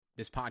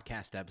This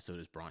podcast episode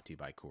is brought to you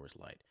by Coors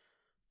Light.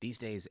 These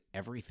days,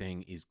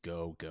 everything is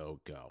go, go,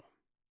 go.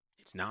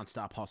 It's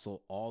nonstop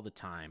hustle all the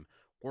time.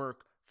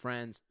 Work,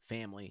 friends,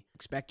 family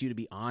expect you to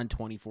be on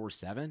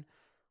 24/7.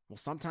 Well,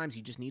 sometimes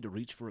you just need to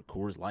reach for a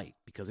Coors Light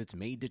because it's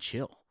made to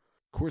chill.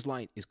 Coors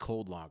Light is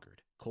cold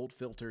lagered, cold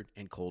filtered,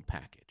 and cold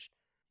packaged.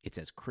 It's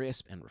as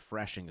crisp and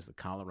refreshing as the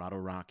Colorado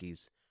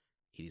Rockies.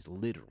 It is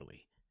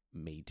literally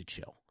made to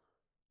chill.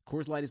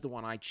 Coors Light is the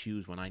one I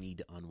choose when I need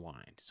to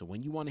unwind. So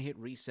when you want to hit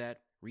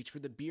reset, reach for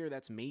the beer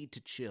that's made to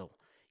chill.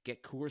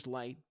 Get Coors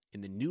Light in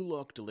the new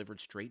look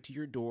delivered straight to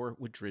your door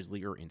with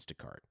Drizzly or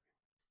Instacart.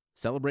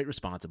 Celebrate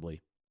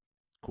responsibly.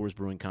 Coors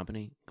Brewing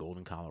Company,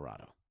 Golden,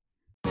 Colorado.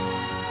 The New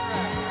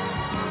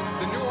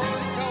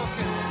Orleans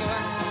Pelicans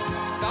select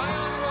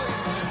Zion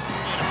Williamson.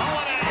 And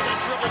Holiday, the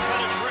dribble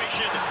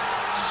penetration.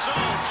 So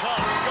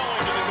tough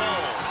going to the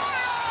goal.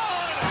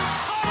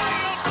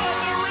 High up on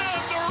the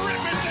rim to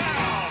rip it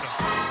down.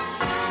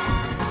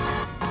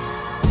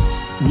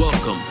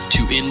 Welcome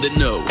to In the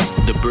Know,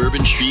 the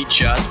Bourbon Street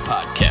Shots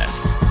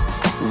podcast.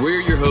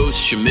 We're your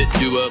hosts, Shamit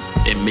Dua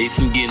and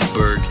Mason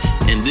Ginsberg,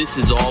 and this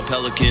is all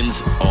Pelicans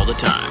all the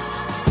time.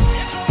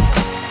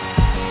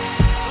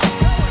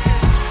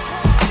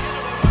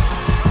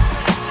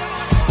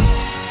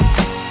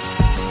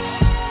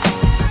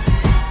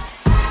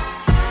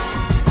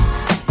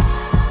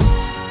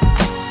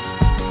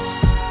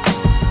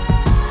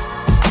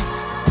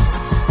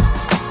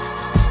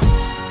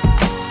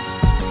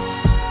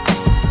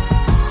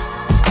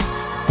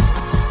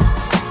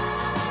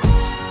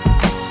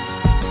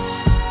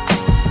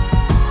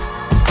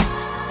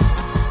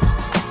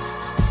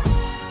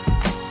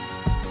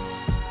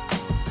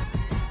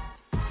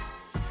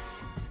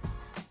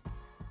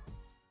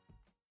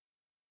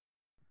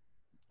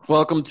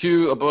 Welcome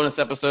to a bonus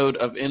episode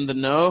of In the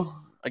Know,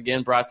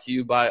 again brought to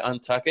you by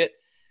Untuck It.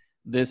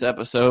 This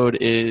episode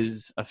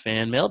is a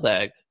fan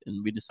mailbag,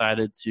 and we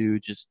decided to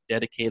just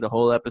dedicate a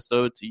whole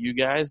episode to you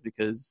guys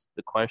because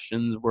the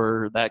questions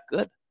were that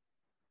good.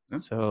 Yeah.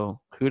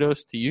 So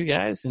kudos to you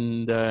guys.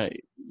 And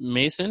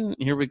Mason,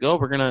 here we go.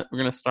 We're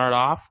gonna start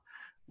off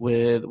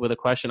with a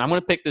question. I'm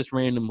gonna pick this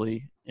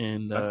randomly,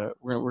 and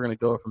we're gonna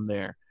go from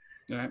there.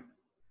 All right.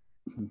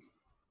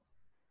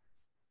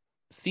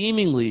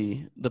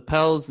 Seemingly, the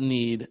Pels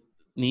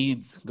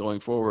needs going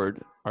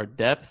forward are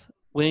depth,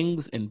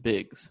 wings, and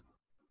bigs.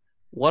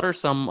 What are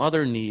some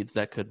other needs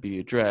that could be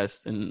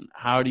addressed, and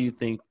how do you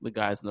think the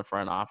guys in the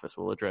front office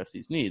will address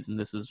these needs? And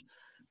this is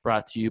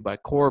brought to you by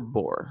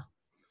Corbor.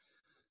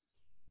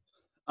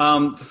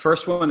 The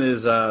first one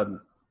is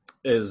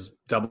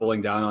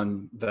doubling down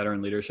on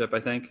veteran leadership,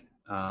 I think.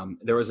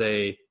 There was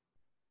a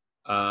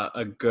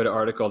good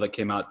article that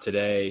came out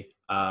today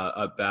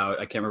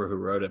about, I can't remember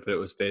who wrote it, but it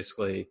was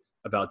basically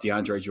about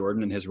DeAndre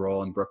Jordan and his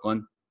role in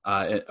Brooklyn,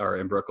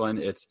 in Brooklyn.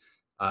 It's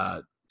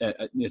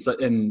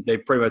and they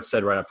pretty much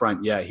said right up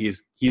front, yeah,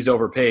 he's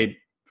overpaid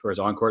for his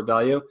on-court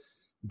value,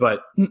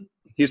 but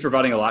he's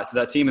providing a lot to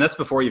that team, and that's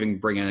before you even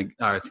bring in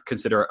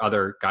consider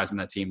other guys on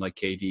that team like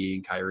KD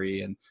and Kyrie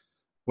and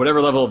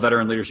whatever level of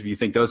veteran leadership you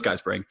think those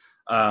guys bring.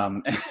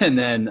 But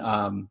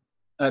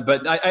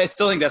I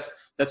still think that's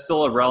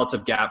still a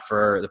relative gap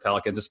for the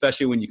Pelicans,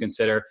 especially when you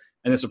consider,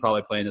 and this will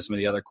probably play into some of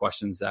the other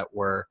questions that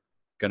we're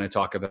going to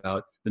talk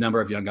about, the number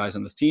of young guys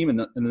on this team and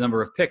the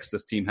number of picks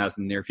this team has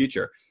in the near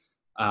future.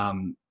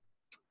 And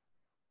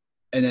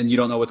then you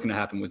don't know what's going to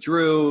happen with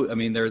Drew. I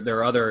mean, there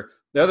are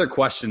other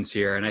questions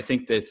here, and I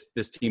think that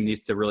this team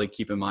needs to really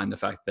keep in mind the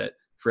fact that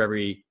for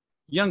every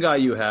young guy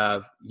you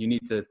have, you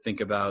need to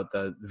think about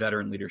the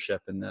veteran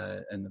leadership and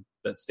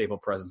that stable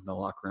presence in the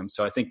locker room.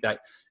 So I think that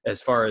as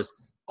far as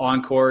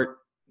on-court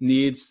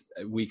needs,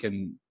 we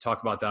can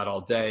talk about that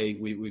all day.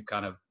 We've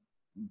kind of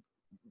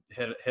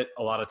hit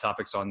a lot of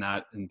topics on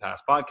that in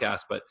past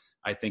podcasts, but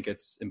I think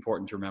it's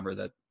important to remember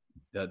that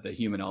the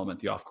human element,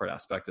 the off-court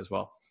aspect as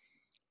well.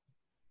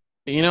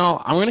 You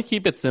know, I'm going to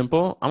keep it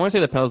simple. I'm going to say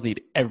the Pels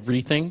need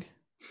everything.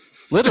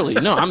 Literally.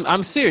 No,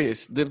 I'm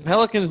serious. The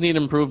Pelicans need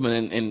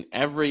improvement in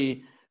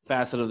every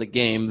facet of the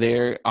game.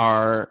 They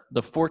are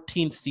the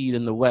 14th seed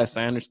in the West.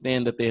 I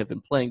understand that they have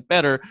been playing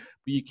better, but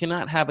you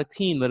cannot have a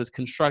team that is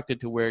constructed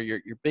to where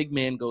your big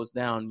man goes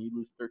down and you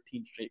lose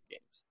 13 straight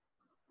games.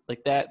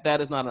 Like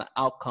that is not an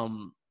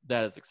outcome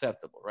that is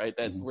acceptable, right?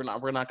 That we're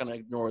not going to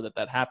ignore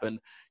that happened.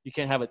 You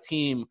can't have a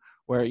team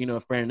where, you know,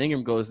 if Brandon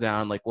Ingram goes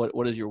down, like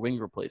what is your wing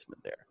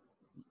replacement there?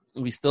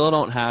 We still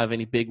don't have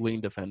any big wing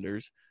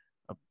defenders.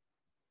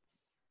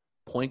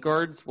 Point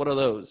guards, what are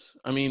those?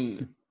 I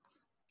mean,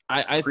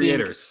 I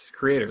creators,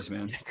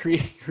 man.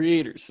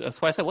 Creators. That's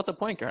why I said, what's a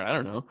point guard? I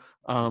don't know.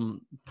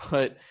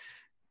 But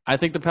I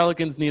think the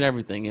Pelicans need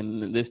everything,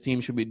 and this team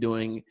should be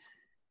doing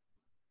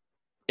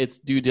its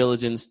due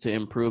diligence to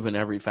improve in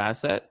every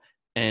facet.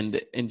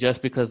 And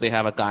just because they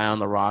have a guy on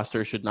the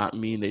roster should not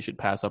mean they should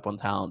pass up on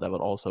talent that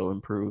would also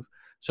improve.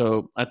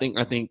 So I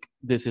think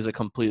this is a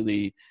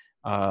completely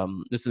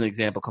this is an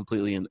example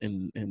completely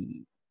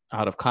in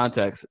out of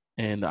context,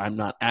 and I'm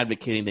not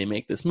advocating they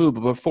make this move.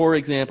 But for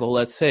example,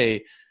 let's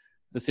say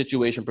the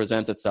situation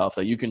presents itself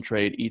that you can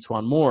trade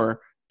Etuan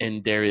Moore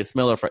and Darius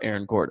Miller for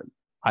Aaron Gordon.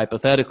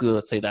 Hypothetically,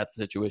 let's say that the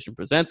situation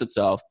presents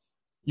itself.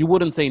 You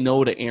wouldn't say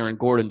no to Aaron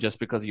Gordon just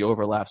because he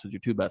overlaps with your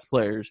two best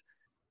players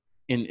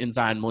in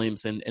Zion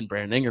Williamson and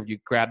Brandon Ingram. You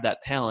grab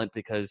that talent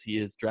because he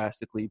is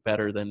drastically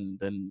better than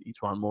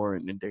Etuan Moore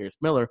and Darius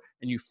Miller,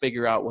 and you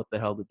figure out what the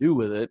hell to do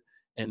with it.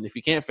 And if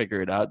you can't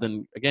figure it out,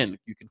 then, again,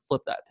 you can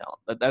flip that talent.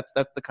 That's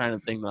the kind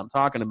of thing that I'm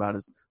talking about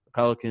is the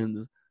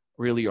Pelicans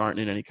really aren't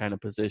in any kind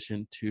of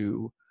position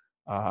to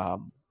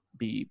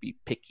be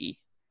picky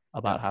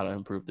about how to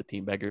improve the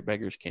team.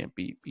 Beggars can't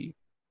be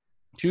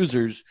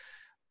choosers.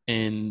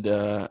 And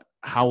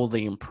how will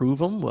they improve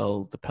them?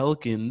 Well, the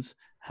Pelicans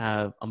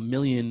have 1.5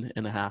 million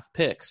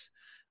picks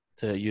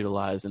to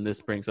utilize. And this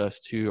brings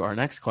us to our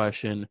next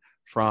question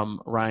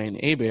from Ryan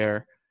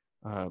Hebert,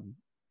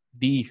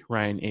 the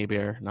Ryan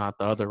Hebert, not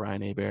the other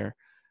Ryan Hebert.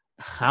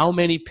 How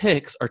many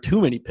picks are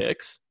too many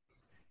picks?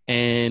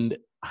 And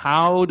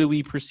how do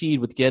we proceed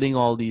with getting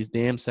all these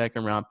damn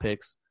second-round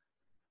picks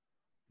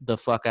the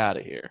fuck out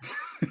of here?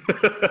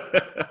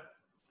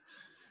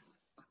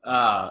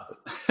 How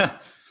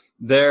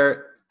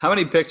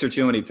many picks are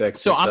too many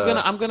picks? So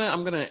I'm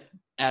gonna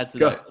add to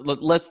that.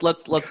 Let's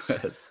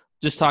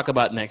just talk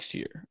about next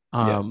year.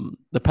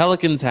 The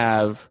Pelicans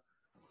have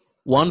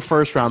 1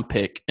 first-round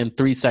pick and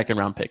 3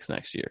 second-round picks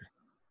next year,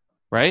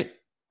 right?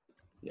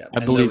 Yeah,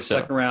 I believe so.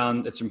 Second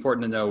round. It's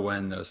important to know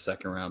when those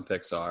second-round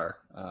picks are.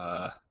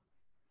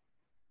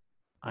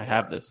 I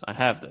have this.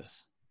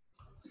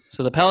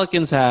 So the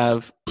Pelicans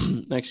have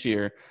next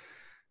year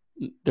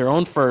their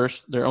own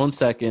first, their own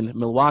second,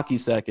 Milwaukee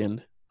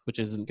second, which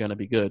isn't going to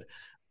be good,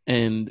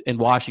 and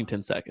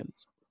Washington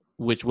seconds,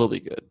 which will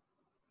be good.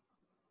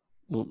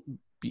 Will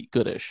be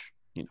goodish,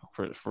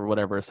 for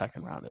whatever a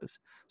second round is.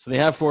 So they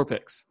have 4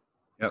 picks.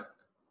 Yep.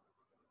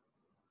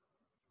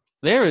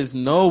 There is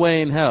no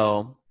way in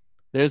hell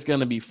there's going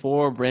to be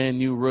 4 brand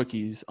new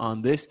rookies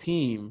on this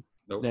team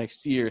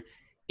next year,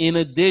 in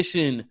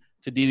addition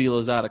to Didi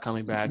Louzada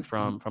coming back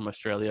from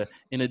Australia,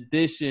 in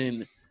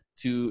addition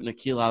to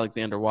Nickeil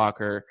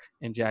Alexander-Walker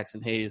and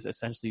Jackson Hayes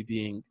essentially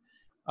being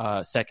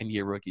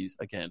second-year rookies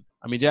again.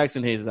 I mean,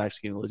 Jackson Hayes is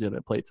actually getting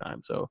legitimate play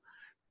time, so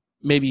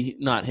maybe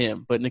not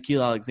him, but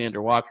Nickeil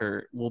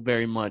Alexander-Walker will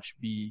very much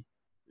be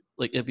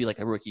it'd be like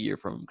a rookie year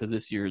from him, because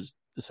this year's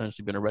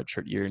essentially been a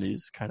redshirt year and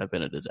he's kind of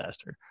been a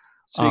disaster.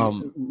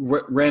 So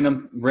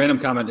random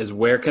comment is,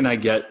 where can I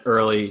get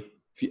early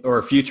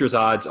or futures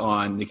odds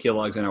on Nickeil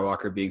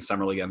Alexander-Walker being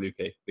Summer League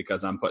MVP?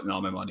 Because I'm putting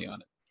all my money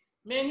on it.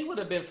 Man, he would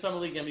have been Summer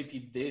League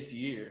MVP this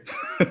year.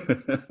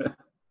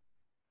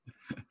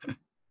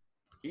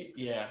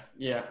 Yeah.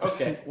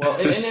 Okay. Well,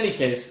 in any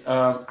case,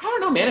 I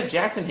don't know, man. If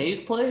Jackson Hayes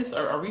plays,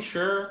 are we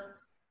sure?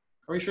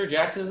 Are we sure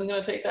Jackson isn't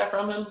going to take that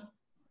from him?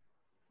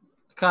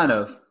 Kind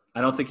of.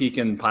 I don't think he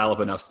can pile up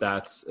enough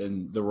stats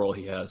in the role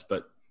he has,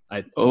 but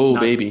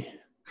baby.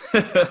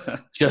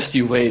 Just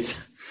you wait.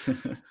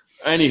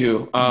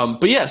 Anywho,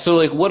 but yeah,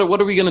 so what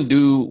are we gonna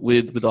do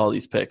with all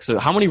these picks? So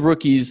how many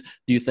rookies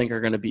do you think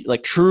are gonna be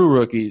true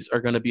rookies are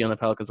gonna be on the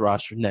Pelicans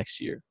roster next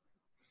year?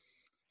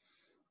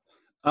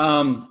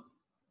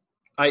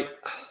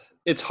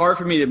 It's hard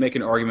for me to make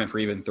an argument for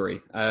even 3.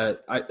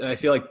 I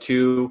feel like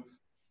 2.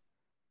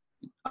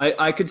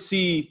 I could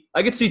see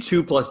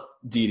 2 plus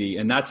Didi,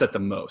 and that's at the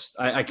most.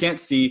 I can't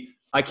see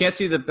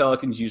the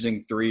Pelicans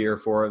using 3 or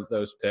 4 of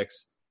those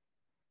picks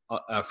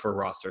for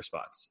roster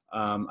spots.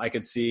 I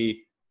could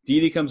see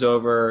Didi comes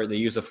over, they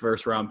use a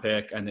first round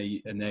pick, and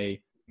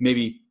they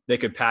maybe they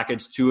could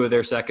package 2 of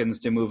their seconds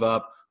to move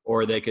up,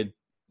 or they could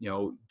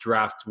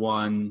draft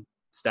 1,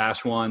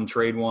 stash 1,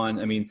 trade 1.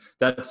 I mean,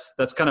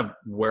 that's kind of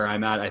where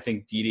I'm at. I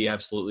think Didi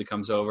absolutely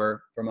comes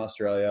over from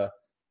Australia,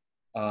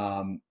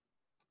 and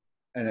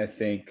I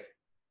think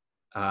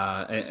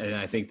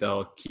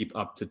they'll keep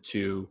up to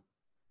 2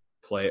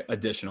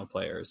 additional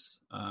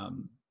players.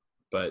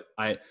 But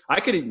I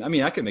could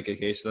make a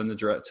case then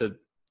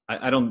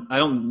I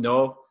don't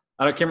know.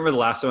 I can't remember the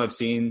last time I've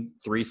seen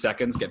 3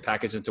 seconds get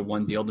packaged into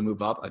 1 deal to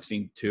move up. I've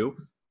seen 2,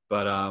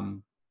 but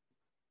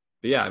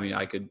yeah, I mean,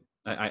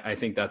 I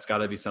think that's got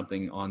to be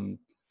something on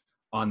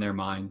their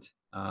mind.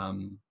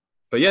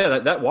 But yeah,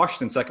 that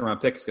Washington second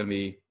round pick is going to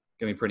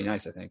be pretty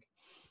nice, I think.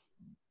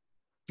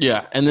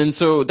 Yeah, and then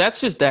so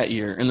that's just that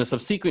year. In the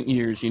subsequent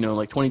years,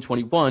 like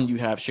 2021, you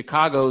have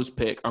Chicago's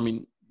pick. I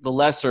mean, the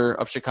lesser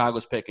of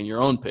Chicago's pick and your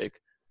own pick,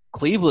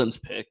 Cleveland's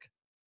pick,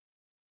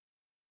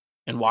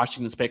 and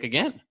Washington's pick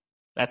again.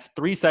 That's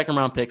 3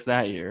 second-round picks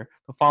that year.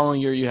 The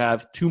following year, you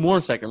have 2 more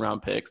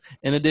second-round picks,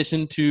 in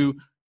addition to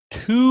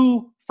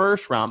 2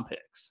 first-round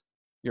picks,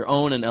 your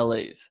own and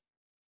LA's.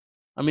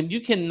 I mean,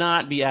 you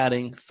cannot be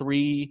adding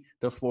 3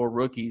 to 4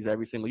 rookies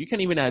every single year. You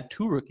can't even add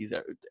 2 rookies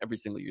every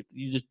single year.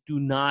 You just do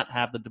not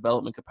have the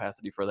development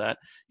capacity for that.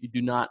 You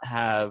do not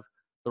have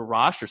the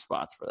roster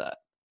spots for that.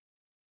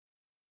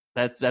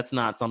 That's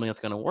not something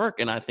that's going to work.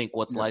 And I think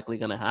what's likely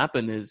going to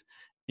happen is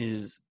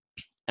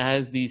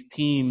as these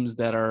teams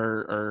that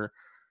are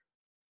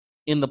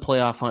in the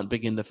playoff hunt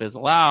begin to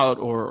fizzle out,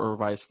 or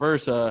vice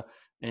versa,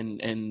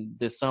 and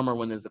this summer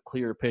when there's a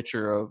clearer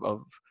picture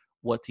of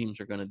what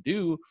teams are going to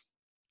do,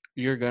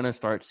 you're going to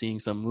start seeing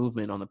some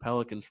movement on the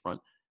Pelicans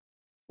front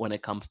when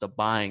it comes to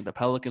buying. The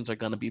Pelicans are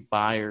going to be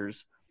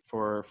buyers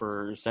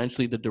for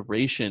essentially the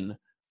duration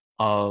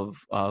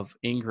of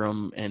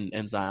Ingram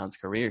and Zion's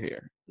career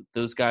here.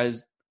 Those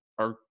guys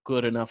are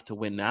good enough to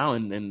win now,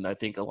 and I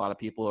think a lot of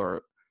people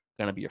are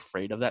going to be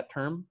afraid of that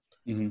term.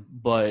 Mm-hmm.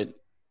 But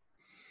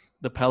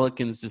the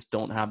Pelicans just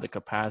don't have the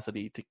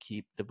capacity to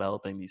keep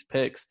developing these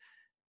picks.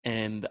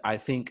 And I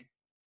think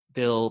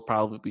they'll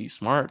probably be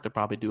smart to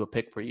probably do a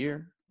pick per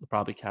year. They'll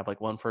probably have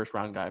like one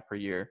first-round guy per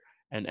year,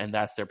 and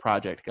that's their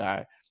project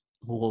guy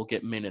who will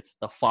get minutes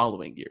the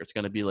following year. It's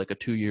going to be like a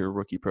 2-year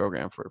rookie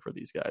program for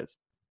these guys.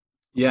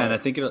 Yeah, and I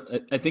think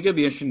it'll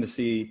be interesting to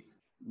see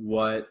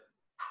what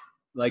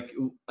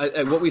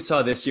we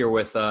saw this year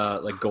with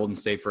like Golden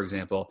State, for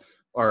example,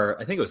 or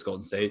I think it was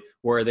Golden State,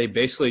 where they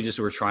basically just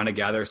were trying to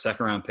gather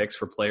second-round picks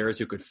for players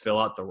who could fill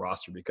out the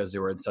roster because they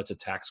were in such a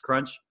tax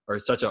crunch or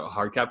such a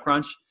hard cap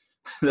crunch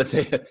that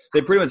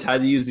they pretty much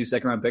had to use these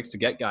second-round picks to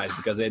get guys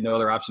because they had no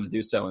other option to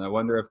do so. And I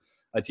wonder if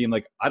a team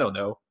like, I don't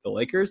know, the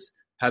Lakers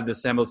have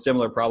this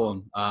similar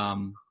problem.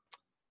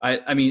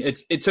 I mean,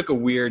 it took a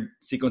weird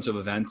sequence of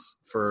events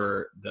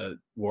for the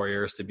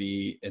Warriors to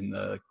be in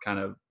the kind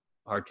of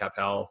hard cap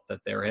hell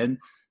that they're in.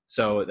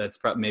 So that's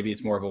maybe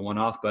it's more of a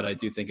one-off, but I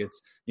do think it's,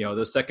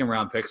 those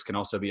second-round picks can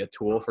also be a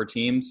tool for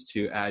teams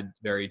to add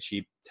very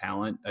cheap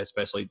talent,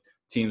 especially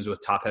teams with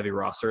top-heavy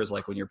rosters,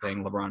 like when you're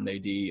paying LeBron and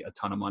AD a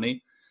ton of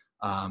money.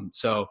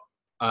 So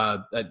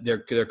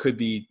there could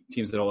be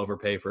teams that will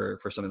overpay for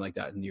something like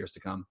that in years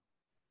to come.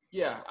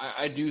 Yeah,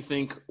 I do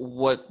think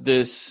what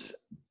this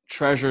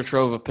treasure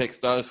trove of picks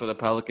does for the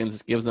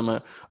Pelicans gives them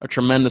a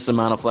tremendous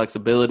amount of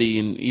flexibility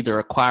in either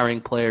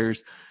acquiring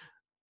players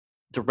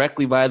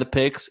directly via the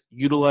picks,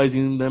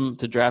 utilizing them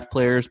to draft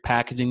players,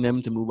 packaging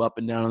them to move up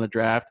and down in the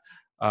draft,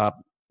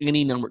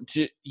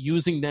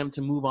 using them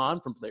to move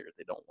on from players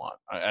they don't want.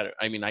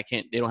 I mean,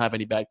 they don't have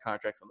any bad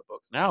contracts on the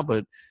books now,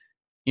 but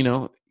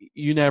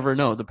you never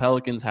know. The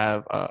Pelicans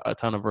have a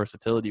ton of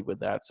versatility with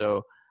that.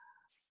 So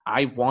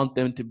I want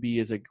them to be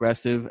as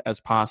aggressive as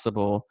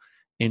possible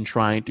in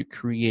trying to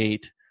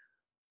create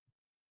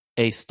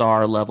a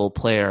star level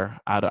player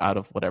out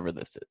of whatever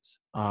this is.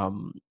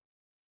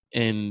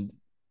 And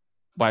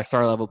by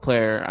star level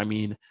player, I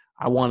mean,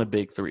 I want a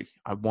big three.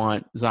 I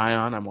want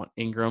Zion, I want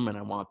Ingram, and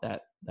I want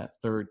that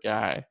third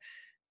guy.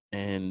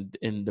 And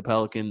the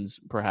Pelicans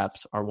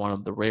perhaps are one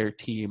of the rare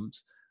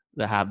teams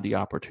that have the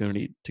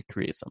opportunity to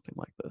create something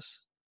like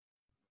this.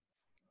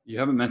 You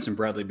haven't mentioned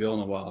Bradley Beal in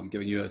a while. I'm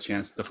giving you a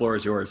chance. The floor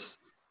is yours.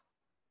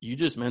 You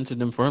just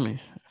mentioned him for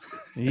me.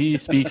 He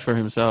speaks for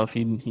himself.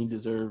 He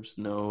deserves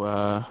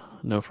no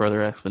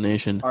further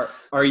explanation.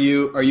 Are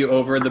you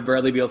over the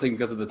Bradley Beal thing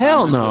because of the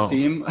Hell time no. of the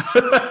team?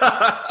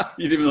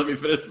 You didn't even let me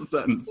finish the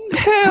sentence.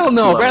 Hell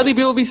no. Bradley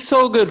Beal would be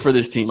so good for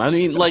this team. I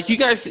mean, like, you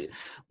guys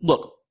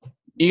look.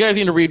 You guys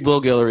need to read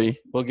Will Guillory.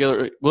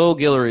 Will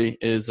Guillory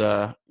is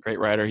a great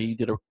writer. He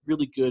did a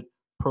really good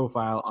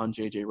profile on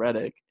JJ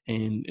Redick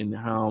and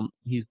how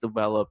he's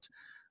developed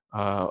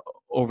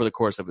over the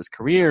course of his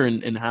career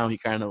and how he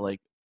kind of like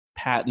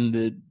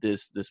patented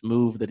this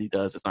move that he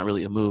does. It's not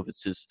really a move.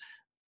 It's just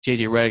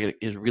JJ Redick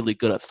is really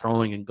good at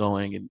throwing and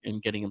going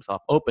and getting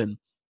himself open.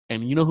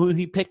 And you know who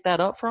he picked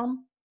that up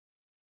from?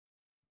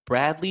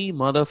 Bradley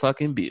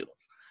motherfucking Beal.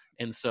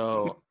 And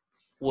so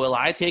will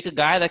I take a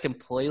guy that can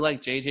play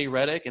like JJ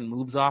Redick and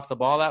moves off the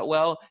ball that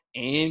well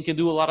and can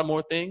do a lot of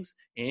more things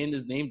and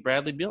is named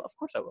Bradley Beal? Of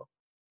course I will.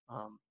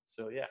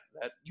 So yeah,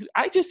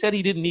 I just said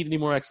he didn't need any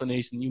more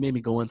explanation. You made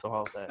me go into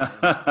all of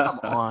that.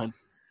 Come on.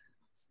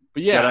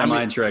 But yeah, Jedi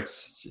mind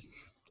tricks.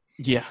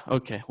 Yeah.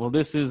 Okay. Well,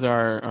 this is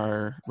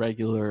our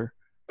regular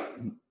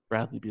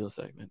Bradley Beal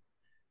segment.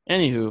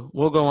 Anywho,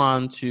 we'll go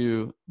on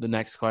to the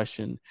next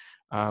question.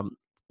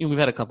 We've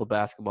had a couple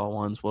basketball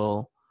ones.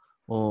 We'll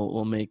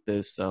make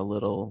this a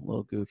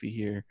little goofy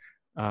here.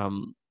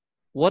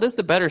 What is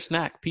the better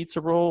snack,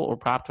 pizza roll or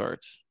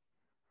Pop-Tarts?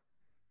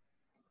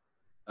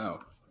 Oh,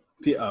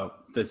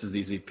 this is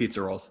easy.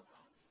 Pizza rolls.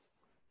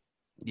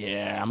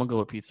 Yeah, I'm gonna go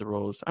with pizza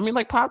rolls. I mean,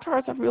 like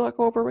Pop-Tarts, I feel like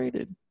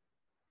overrated.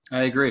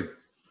 I agree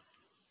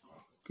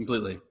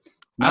completely.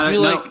 I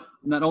feel like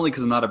not only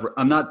because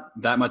I'm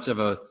not that much of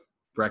a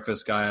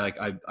breakfast guy. Like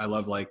I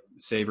love like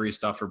savory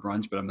stuff for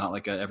brunch, but I'm not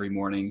like every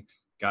morning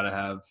gotta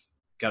have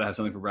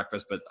something for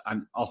breakfast. But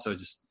I'm also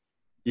just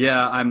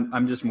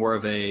I'm just more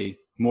of a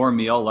more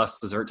meal, less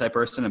dessert type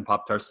person. And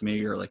Pop-Tarts to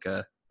me are like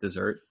a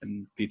dessert,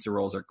 and pizza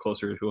rolls are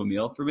closer to a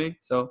meal for me.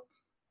 So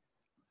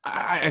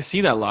I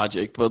see that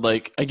logic, but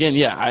like again,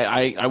 yeah,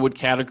 I would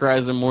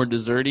categorize them more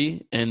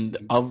desserty. And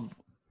of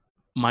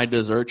my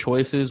dessert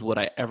choices, would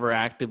I ever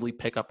actively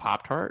pick a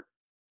Pop-Tart?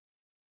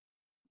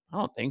 I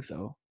don't think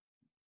so.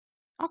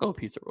 I'll go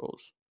pizza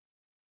rolls.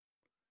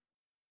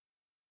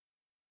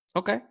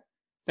 Okay.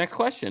 Next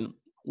question.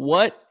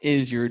 What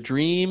is your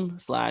dream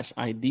 /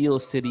 ideal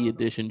city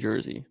edition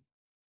jersey?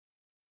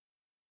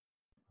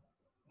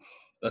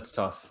 That's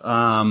tough.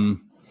 I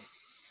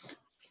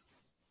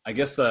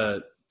guess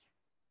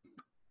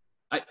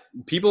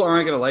people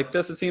aren't going to like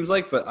this, it seems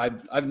like, but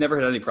I've never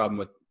had any problem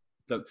with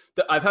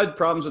I've had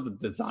problems with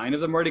the design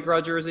of the Mardi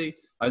Gras jersey.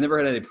 I've never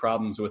had any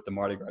problems with the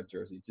Mardi Gras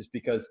jersey, just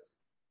because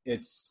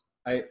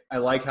I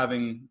like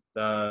having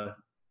I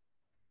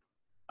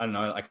don't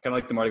know, I kind of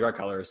like the Mardi Gras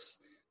colors.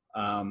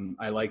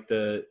 I like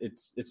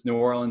it's New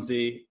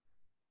Orleans-y.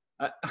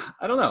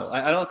 I don't know.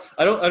 I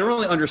don't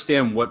really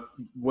understand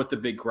what the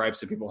big gripes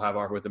that people have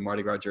are with the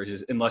Mardi Gras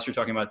jerseys, unless you're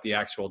talking about the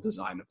actual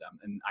design of them,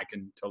 and I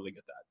can totally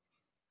get that.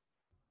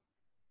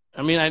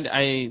 I mean, I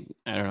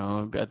don't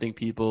know. I think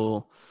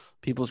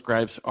people's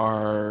gripes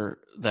are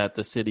that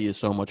the city is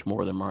so much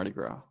more than Mardi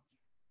Gras.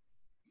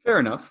 Fair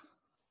enough.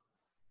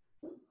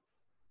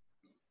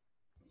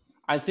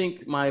 I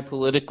think my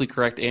politically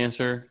correct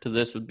answer to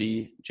this would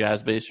be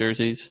Jazz-based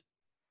jerseys.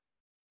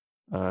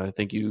 I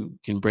think you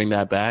can bring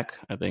that back.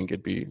 I think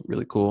it'd be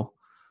really cool.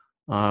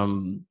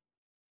 Be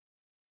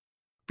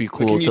cool.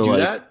 Can you to do like,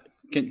 that?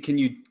 Can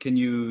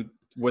you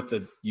with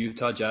the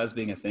Utah Jazz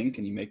being a thing?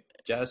 Can you make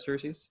Jazz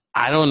jerseys?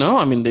 I don't know.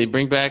 I mean, they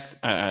bring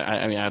back.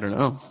 I mean, I don't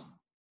know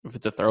if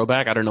it's a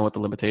throwback. I don't know what the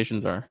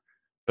limitations are,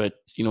 but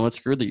you know what?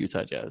 Screw the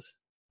Utah Jazz.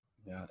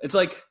 Yeah, it's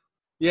like,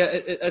 yeah,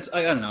 it's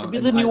I don't know. It'd be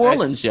the New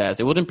Orleans Jazz.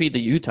 It wouldn't be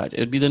the Utah.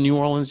 It'd be the New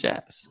Orleans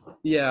Jazz.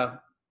 Yeah,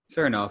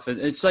 fair enough.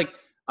 It's like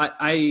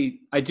I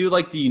do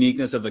like the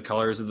uniqueness of the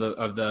colors of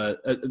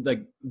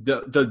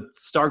the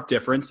stark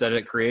difference that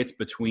it creates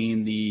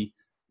between the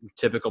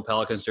typical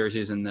Pelicans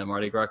jerseys and the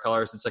Mardi Gras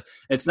colors. It's like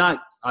it's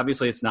not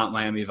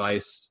Miami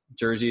Vice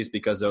jerseys,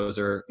 because those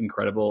are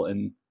incredible,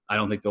 and I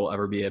don't think there'll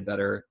ever be a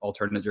better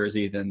alternate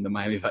jersey than the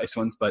Miami Vice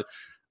ones. But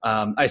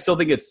I still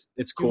think it's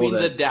cool. You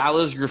mean that the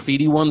Dallas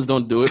graffiti ones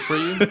don't do it for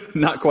you?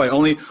 Not quite.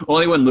 Only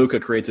when Luka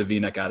creates a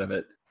V-neck out of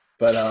it.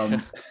 But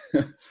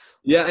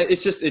yeah,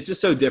 it's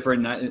just so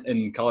different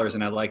in colors,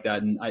 and I like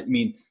that. And I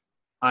mean,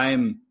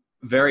 I'm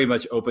very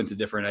much open to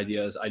different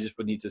ideas. I just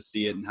would need to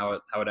see it and how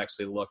it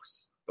actually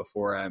looks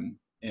before I'm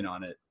in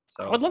on it.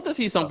 So I'd love to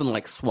see something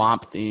like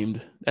swamp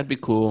themed. That'd be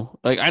cool.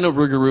 Like, I know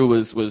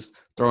Rougarou was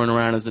thrown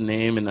around as a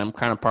name, and I'm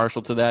kind of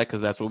partial to that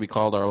because that's what we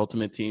called our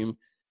ultimate team.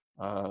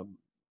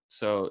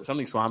 So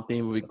something swamp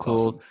themed would be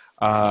cool.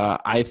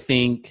 Awesome. I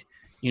think,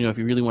 if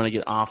you really want to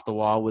get off the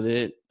wall with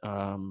it,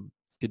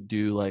 could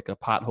do like a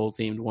pothole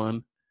themed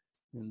one.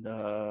 And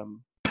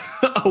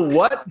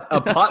what?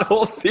 A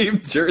pothole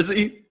themed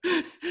jersey?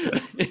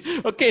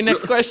 Okay,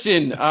 next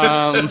question.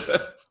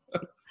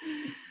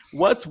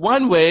 What's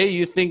one way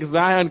you think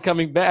Zion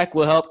coming back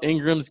will help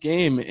Ingram's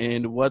game,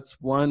 and what's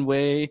one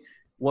way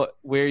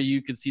where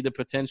you could see the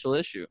potential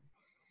issue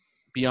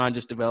beyond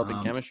just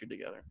developing chemistry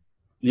together?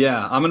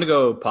 Yeah, I'm going to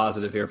go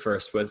positive here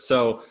first.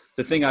 So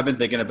the thing I've been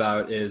thinking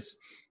about is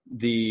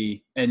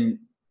and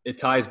it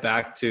ties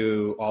back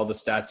to all the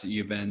stats that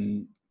you've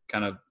been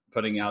kind of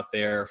putting out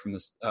there from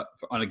this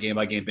on a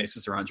game-by-game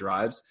basis around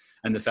drives,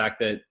 and the fact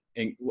that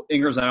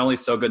Ingram's not only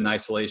so good in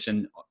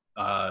isolation,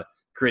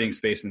 creating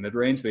space in the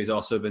mid-range, but he's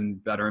also been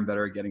better and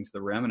better at getting to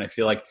the rim. And I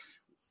feel like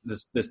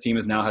this team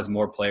now has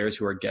more players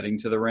who are getting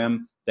to the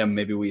rim than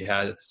maybe we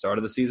had at the start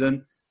of the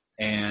season.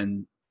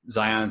 And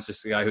Zion's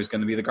just the guy who's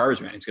going to be the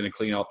garbage man. He's going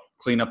to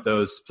clean up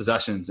those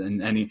possessions,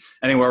 and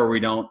anywhere where we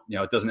don't,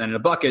 it doesn't end in a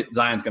bucket,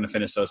 Zion's going to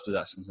finish those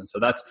possessions. And so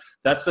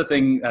that's the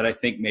thing that I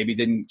think maybe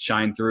didn't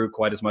shine through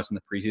quite as much in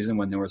the preseason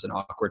when there was an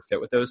awkward fit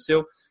with those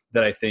two,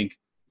 that I think,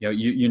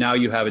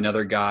 you have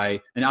another guy,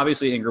 and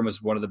obviously Ingram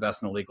was one of the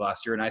best in the league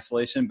last year in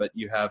isolation, but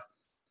you have,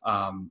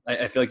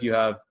 I feel like you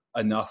have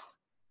enough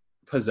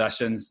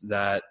possessions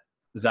that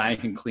Zion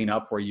can clean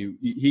up where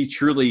he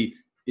truly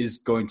is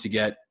going to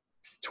get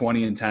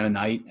 20 and 10 a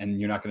night, and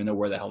you're not going to know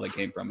where the hell they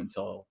came from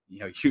until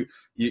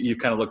you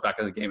kind of look back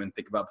at the game and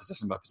think about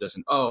position by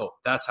position. Oh,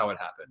 that's how it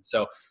happened.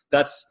 So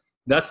that's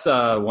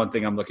the one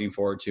thing I'm looking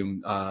forward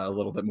to a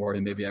little bit more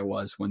than maybe I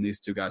was when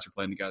these two guys were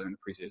playing together in the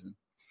preseason.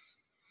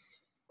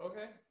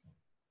 Okay.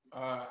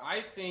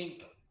 I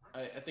think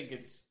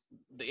it's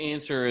the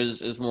answer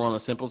is more on the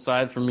simple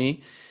side for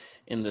me,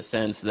 in the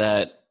sense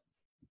that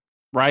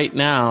right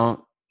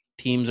now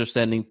teams are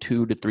sending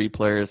 2 to 3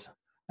 players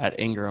at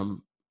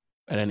Ingram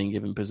at any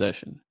given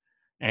possession.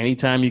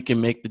 Anytime you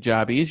can make the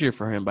job easier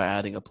for him by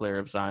adding a player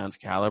of Zion's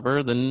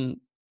caliber, then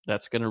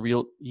that's going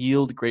to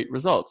yield great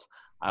results.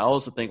 I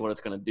also think what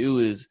it's going to do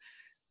is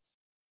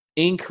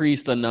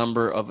increase the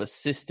number of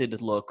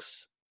assisted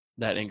looks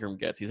that Ingram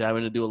gets. He's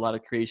having to do a lot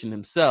of creation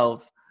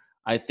himself.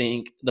 I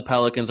think the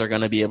Pelicans are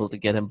going to be able to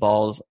get him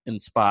balls in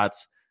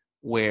spots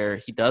where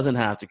he doesn't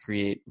have to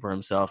create for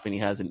himself, and he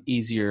has an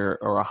easier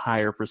or a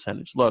higher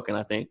percentage look. And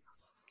I think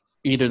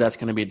either that's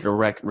going to be a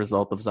direct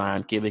result of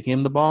Zion giving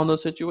him the ball in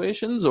those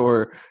situations,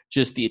 or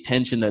just the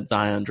attention that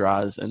Zion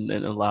draws and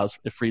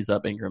it frees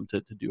up Ingram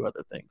to do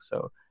other things.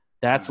 So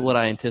that's what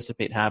I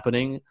anticipate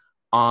happening.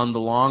 On the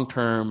long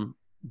term,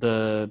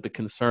 the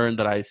concern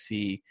that I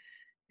see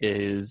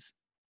is,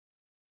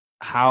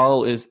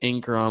 how is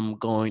Ingram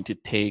going to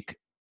take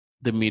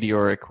the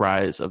meteoric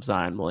rise of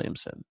Zion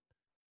Williamson?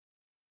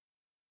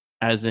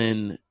 As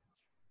in,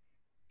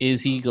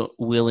 is he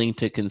willing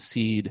to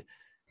concede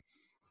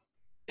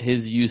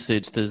his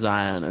usage to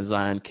Zion as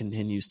Zion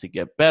continues to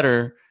get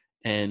better?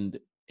 And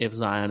if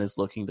Zion is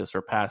looking to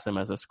surpass him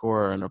as a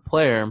scorer and a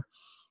player,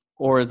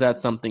 or is that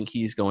something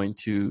he's going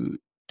to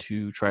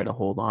try to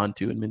hold on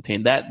to and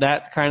maintain?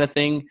 That kind of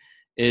thing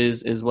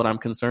is what I'm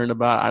concerned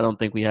about. I don't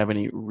think we have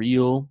any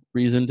real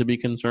reason to be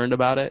concerned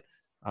about it.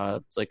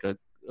 It's like a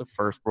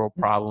first world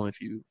problem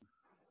if you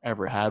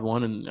ever had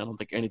one, and I don't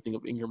think anything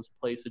of Ingram's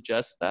play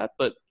suggests that.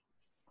 But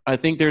I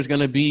think there's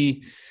going to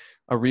be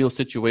a real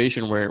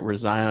situation where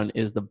Zion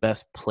is the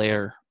best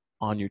player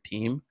on your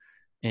team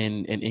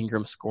and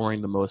Ingram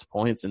scoring the most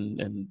points,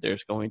 and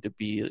there's going to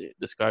be a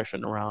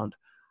discussion around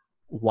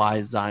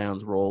why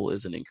Zion's role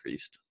isn't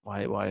increased,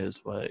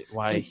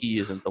 why he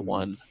isn't the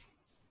one.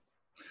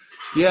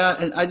 Yeah,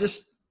 and I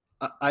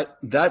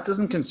that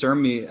doesn't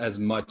concern me as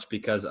much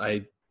because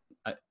I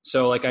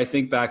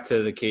think back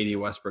to the KD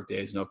Westbrook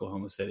days in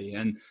Oklahoma City,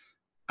 and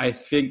I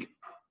think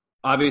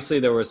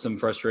obviously there was some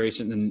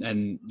frustration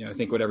and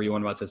think whatever you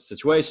want about this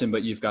situation,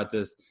 but you've got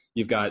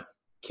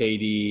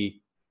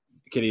KD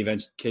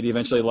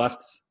eventually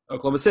left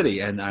Oklahoma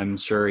City, and I'm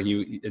sure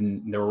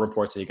and there were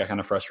reports that he got kind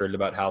of frustrated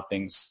about how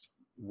things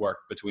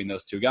worked between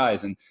those two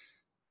guys. And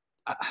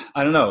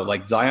I don't know,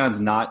 like Zion's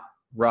not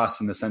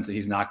Russ in the sense that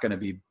he's not going to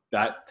be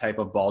that type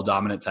of ball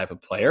dominant type of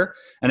player.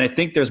 And I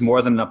think there's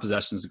more than enough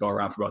possessions to go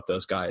around for both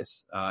those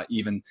guys,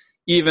 even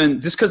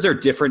just because they're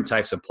different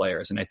types of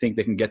players. And I think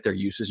they can get their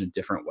usage in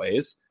different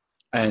ways.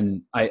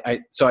 And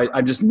so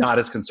I'm just not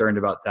as concerned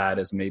about that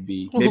as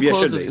maybe I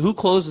should be. Who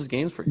closes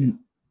games for you?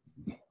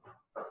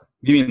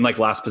 You mean like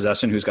last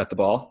possession, who's got the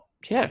ball?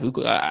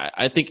 Yeah.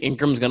 I think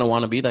Ingram's going to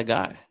want to be that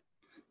guy.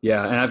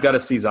 Yeah, and I've got to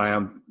see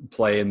Zion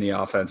play in the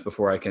offense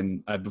before I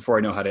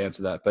know how to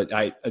answer that. But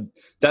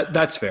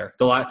that's fair.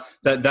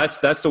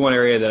 That's the one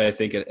area that I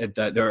think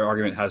that their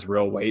argument has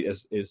real weight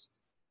is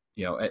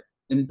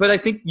but I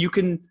think you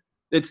can.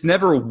 It's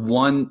never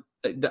one.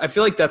 I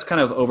feel like that's kind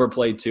of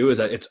overplayed too. Is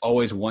that it's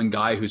always one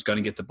guy who's going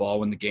to get the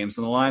ball when the game's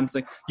on the line. It's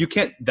like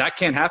that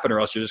can't happen, or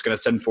else you're just going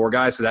to send 4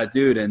 guys to that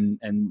dude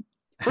and.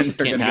 Of course it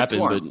can't happen,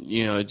 but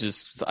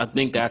I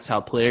think that's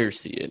how players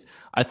see it.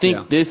 I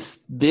think this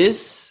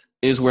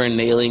is where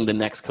nailing the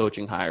next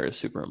coaching hire is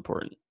super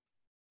important.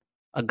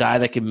 A guy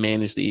that can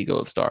manage the ego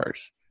of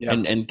stars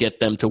and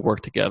get them to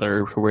work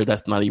together where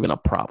that's not even a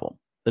problem.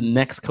 The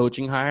next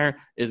coaching hire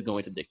is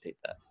going to dictate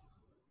that.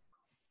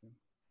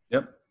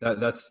 Yep,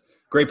 that's a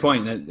great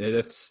point.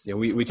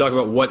 We talk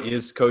about what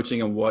is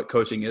coaching and what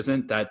coaching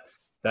isn't. That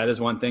is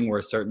one thing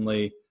where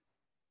certainly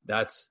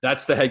that's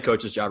the head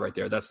coach's job right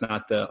there. That's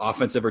not the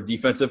offensive or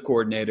defensive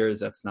coordinators.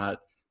 That's not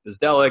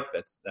Bizdelic.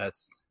 That's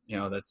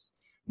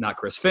not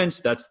Chris Finch.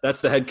 That's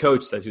the head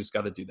coach who's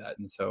got to do that.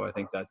 And so I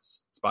think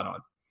that's spot on.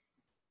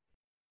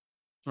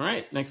 All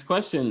right, next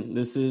question.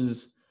 This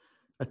is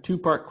a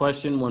 2-part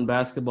question, one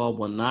basketball,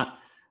 one not.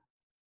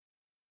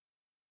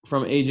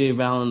 From AJ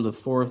Vallon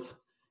IV.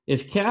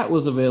 If Cat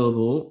was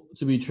available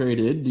to be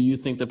traded, do you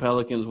think the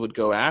Pelicans would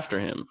go after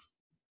him?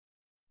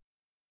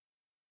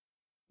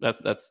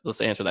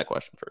 Let's answer that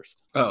question first.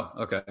 Oh,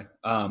 okay.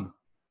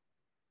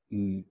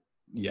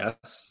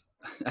 Yes.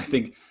 I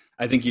think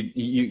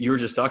you were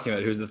just talking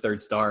about who's the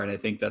third star, and I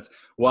think that's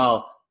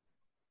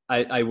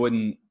I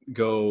wouldn't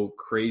go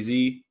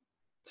crazy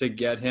to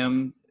get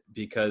him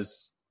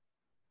because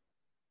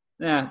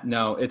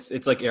no,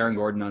 it's like Aaron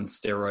Gordon on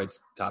steroids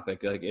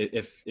topic. Like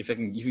if you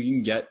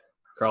can get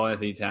Karl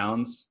Anthony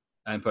Towns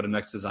and put him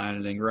next to Zion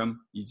and Ingram,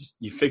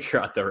 you figure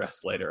out the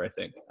rest later, I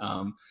think.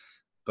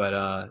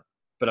 But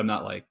I'm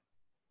not like,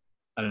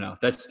 I don't know.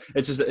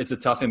 It's a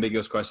tough,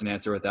 ambiguous question to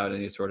answer without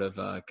any sort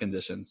of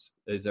conditions.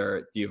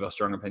 Do you have a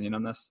strong opinion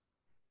on this?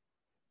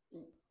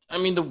 I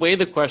mean, the way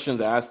the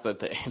question's asked, that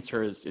the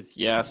answer is it's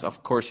yes.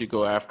 Of course, you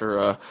go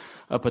after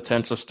a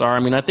potential star. I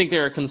mean, I think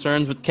there are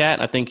concerns with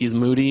Cat. I think he's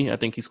moody. I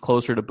think he's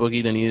closer to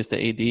Boogie than he is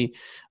to AD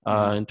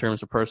in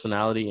terms of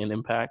personality and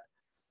impact.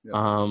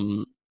 Yeah.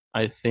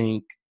 I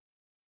think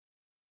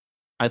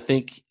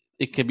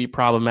it could be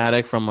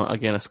problematic from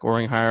a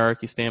scoring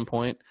hierarchy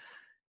standpoint,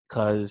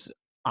 because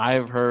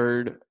I've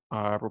heard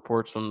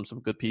reports from some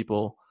good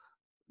people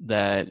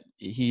that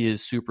he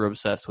is super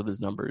obsessed with his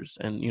numbers.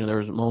 And, there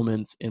was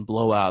moments in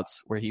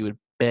blowouts where he would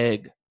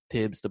beg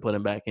Tibbs to put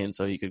him back in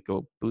so he could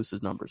go boost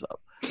his numbers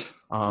up.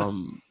 I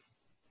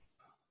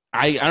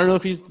don't know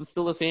if he's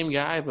still the same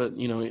guy, but,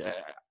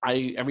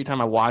 every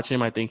time I watch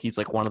him, I think he's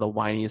like one of the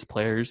whiniest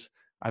players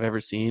I've ever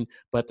seen.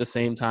 But at the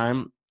same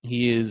time,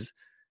 he is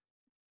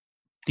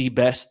the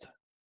best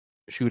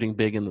shooting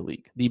big in the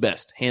league. The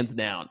best, hands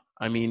down.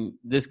 I mean,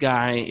 this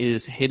guy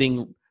is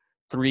hitting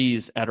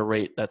threes at a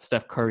rate that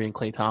Steph Curry and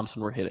Klay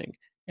Thompson were hitting,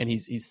 and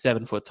he's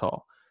 7 foot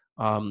tall.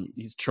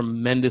 He's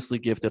tremendously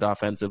gifted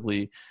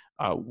offensively.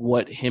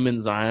 What him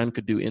and Zion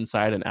could do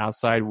inside and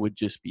outside would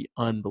just be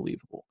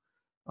unbelievable.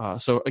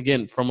 So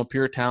again, from a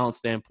pure talent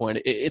standpoint,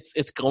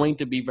 it's going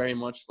to be very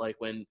much like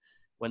when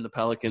the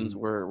Pelicans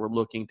were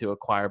looking to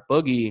acquire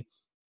Boogie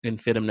and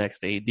fit him next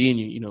to AD,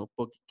 and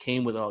Boogie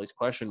came with all these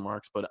question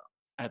marks, but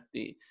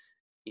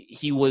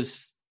he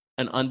was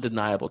an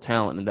undeniable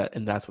talent,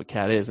 and that's what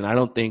Cat is. And I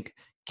don't think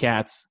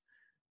Cat's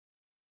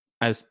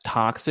as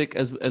toxic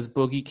as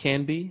Boogie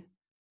can be.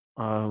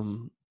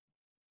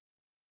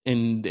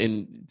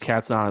 and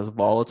Cat's not as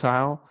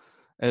volatile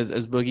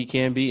as Boogie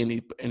can be,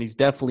 and he's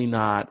definitely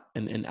not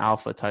an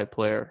alpha type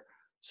player.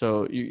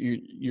 So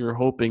you're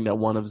hoping that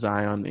one of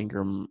Zion,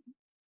 Ingram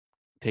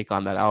take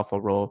on that alpha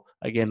role.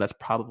 Again, that's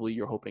probably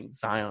you're hoping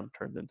Zion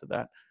turns into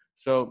that.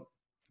 So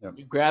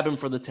you grab him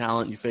for the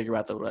talent, you figure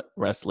out the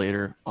rest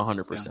later,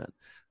 100%.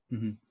 Yeah.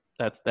 Mm-hmm.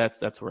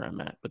 That's where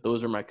I'm at. But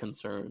those are my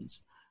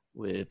concerns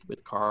with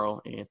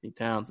Karl Anthony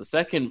Towns. The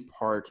second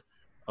part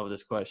of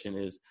this question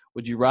is,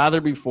 would you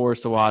rather be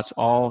forced to watch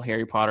all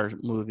Harry Potter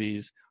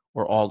movies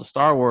or all the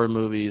Star Wars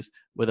movies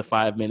with a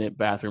 5-minute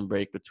bathroom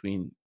break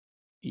between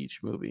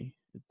each movie?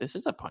 This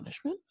is a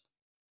punishment?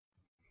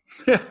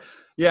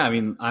 Yeah, I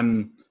mean,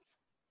 I'm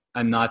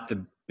not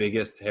the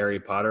biggest Harry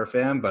Potter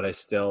fan, but I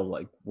still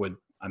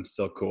I'm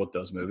still cool with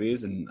those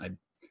movies, and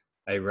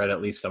I read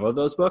at least some of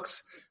those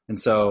books. And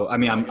so, I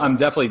mean, I'm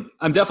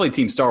definitely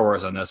team Star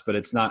Wars on this, but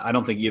it's not, I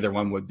don't think either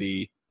one would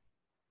be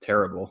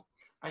terrible.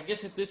 I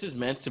guess if this is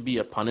meant to be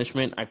a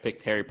punishment, I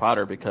picked Harry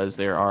Potter because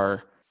there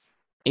are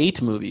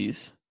 8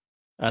 movies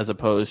as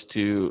opposed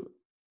to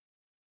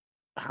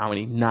how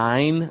many?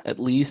 9 at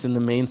least in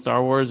the main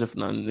Star Wars, if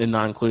not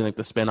including like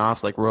the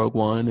spinoffs like Rogue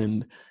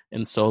One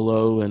and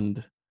Solo. And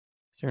is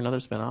there another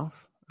spinoff?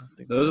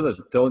 Those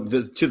are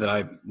the 2 that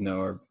I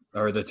know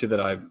are the 2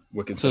 that I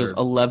would consider. So there's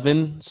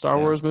 11 Star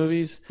Wars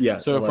movies. Yeah.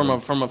 So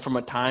 11. from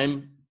a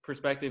time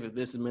perspective, if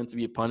this is meant to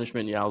be a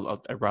punishment, yeah,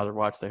 I'd rather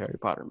watch the Harry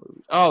Potter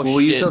movies. Oh, well,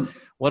 shit!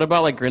 What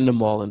about like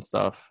Grindelwald and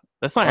stuff?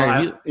 That's not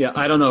Harry.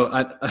 I don't know.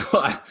 I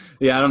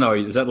don't know.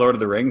 Is that Lord of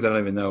the Rings? I don't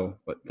even know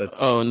what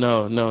that's. Oh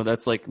no,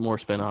 that's like more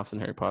spinoffs than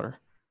Harry Potter.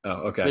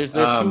 Oh, okay. There's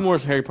 2 more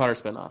Harry Potter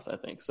spinoffs, I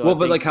think. So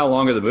but like, how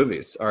long are the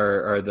movies?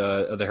 Are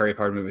the Harry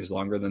Potter movies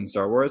longer than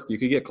Star Wars? You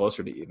could get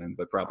closer to even,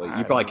 but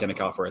you probably can't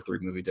account for a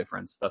 3-movie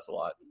difference. That's a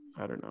lot.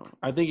 I don't know.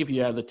 I think if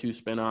you add the 2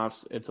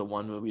 spinoffs, it's a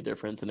 1-movie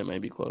difference, and it may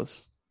be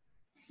close.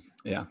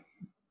 Yeah.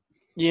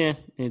 Yeah,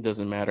 it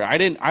doesn't matter. I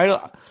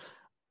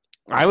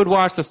would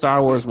watch the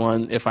Star Wars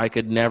one if I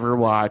could never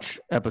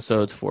watch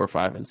episodes 4,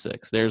 5, and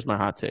 6. There's my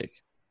hot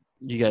take.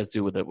 You guys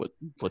do with it what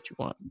you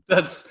want.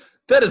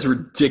 That is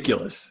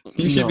ridiculous.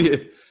 You should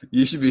be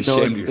ashamed of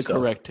yourself. It's the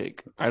correct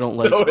take. I don't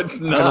like. No, it's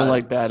not. I don't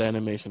like bad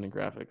animation and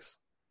graphics.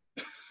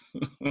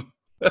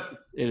 It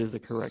is the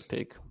correct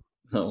take.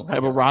 Oh, I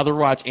would rather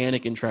watch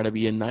Anakin try to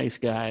be a nice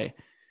guy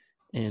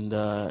and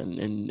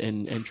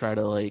try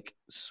to like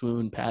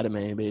swoon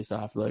Padme based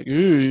off like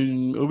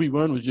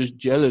Obi-Wan was just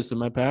jealous of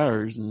my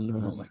powers. And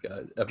oh my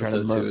god,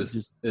 episode 2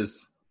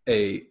 is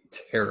a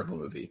terrible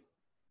movie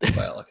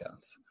by all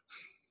accounts.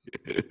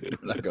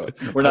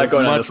 We're not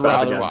going on this path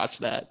rather again. Watch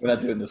that. We're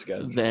not doing this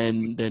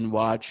again. Than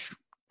watch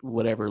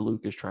whatever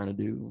Luke is trying to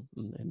do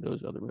in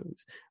those other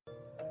movies.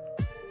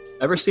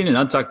 Ever seen an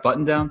untucked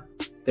button down?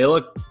 They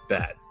look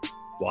bad.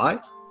 Why?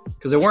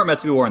 Because they weren't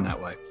meant to be worn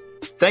that way.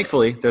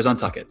 Thankfully, there's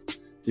Untuck It,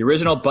 the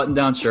original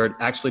button-down shirt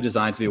actually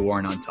designed to be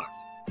worn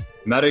untucked. No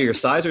matter your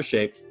size or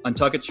shape,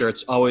 Untuck It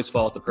shirts always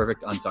fall at the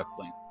perfect untucked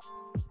length.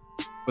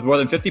 With more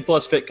than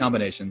 50-plus fit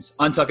combinations,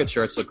 Untuck It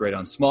shirts look great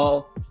on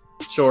small,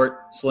 short,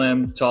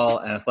 slim, tall,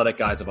 and athletic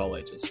guys of all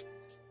ages.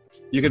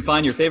 You can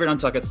find your favorite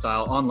Untuck It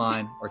style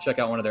online or check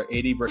out one of their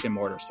 80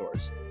 brick-and-mortar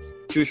stores.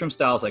 Choose from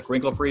styles like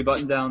wrinkle-free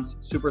button-downs,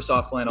 super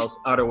soft flannels,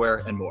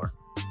 outerwear, and more.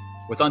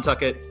 With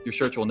Untuck It, your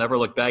shirts will never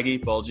look baggy,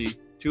 bulgy,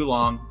 too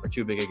long, or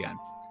too big again.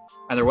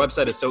 And their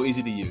website is so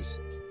easy to use.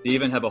 They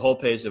even have a whole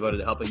page devoted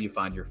to helping you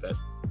find your fit.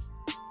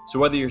 So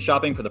whether you're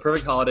shopping for the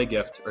perfect holiday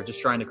gift or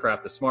just trying to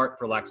craft a smart,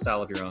 relaxed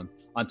style of your own,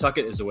 Untuck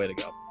It is the way to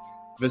go.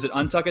 Visit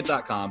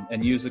untuckit.com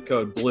and use the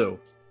code BLUE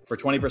for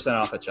 20%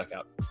 off at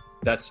checkout.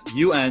 That's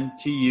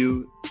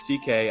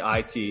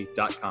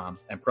untuckit.com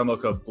and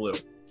promo code BLUE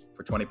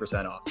for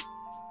 20% off.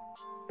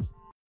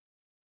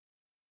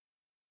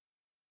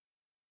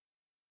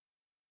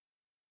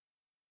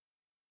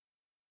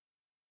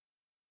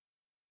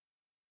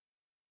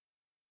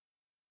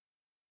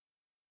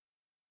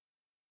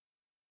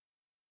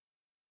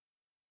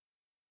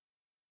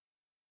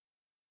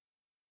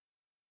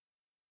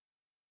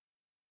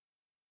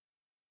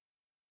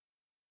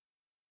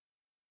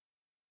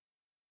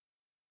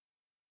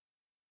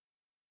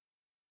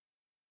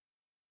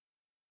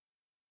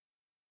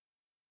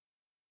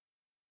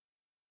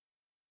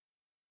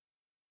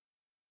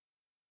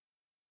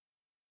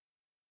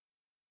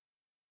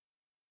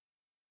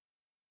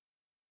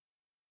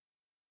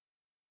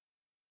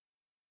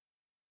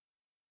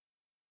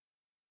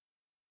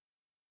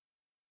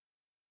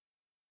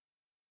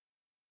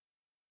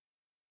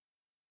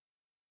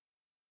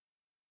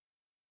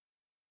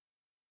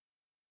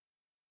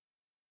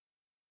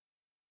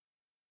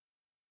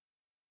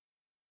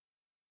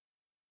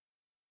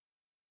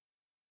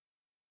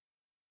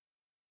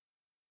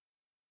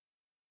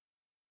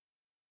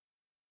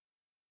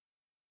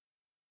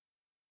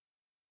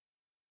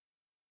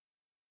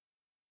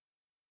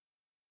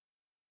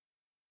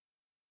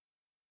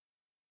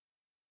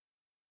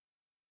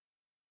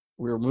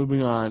 We're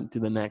moving on to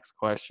the next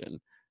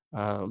question.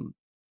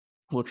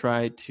 We'll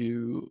try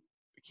to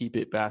keep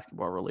it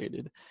basketball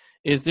related.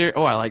 Is there?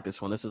 Oh, I like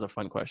this one. This is a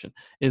fun question.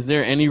 Is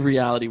there any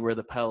reality where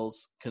the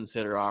Pels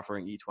consider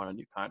offering each one a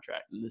new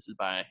contract? And this is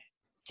by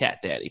Cat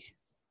Daddy.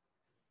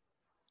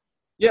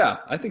 Yeah,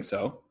 I think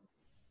so.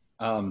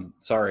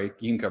 Sorry,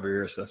 you can cover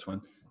yours for this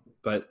one,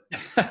 but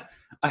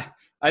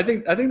I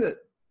think that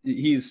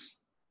he's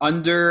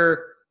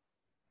under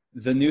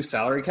the new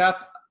salary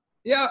cap.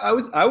 Yeah,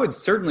 I would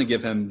certainly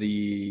give him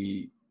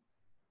the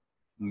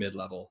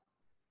mid-level.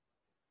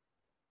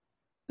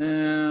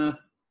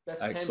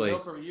 That's Actually, 10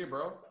 mil per year,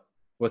 bro.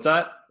 What's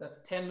that?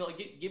 That's 10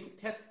 million.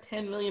 That's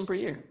 10 million per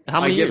year.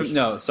 How many I give years? him,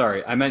 no,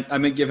 sorry, I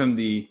meant give him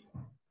the.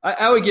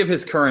 I would give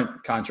his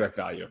current contract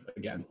value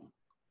again.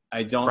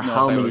 I don't For know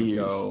how if I many would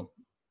years? go.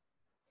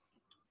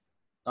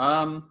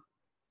 How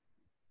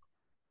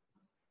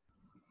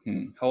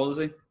old is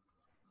he?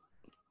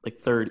 Like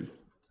 30.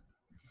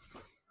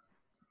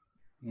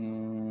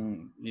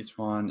 Each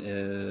one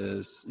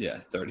is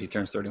 30. He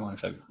turns 31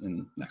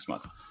 in next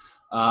month.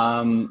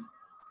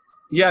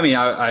 Yeah, I mean,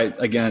 I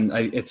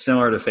it's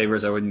similar to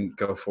Favors. I wouldn't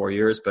go 4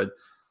 years, but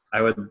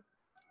I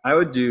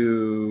would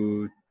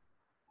do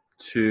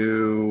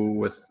 2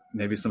 with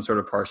maybe some sort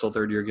of partial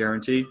third-year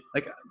guarantee.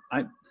 Like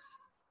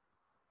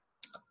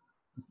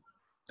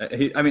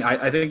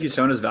I think he's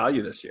shown his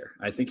value this year.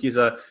 I think he's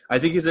a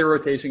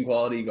rotation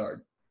quality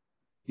guard.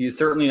 He's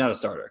certainly not a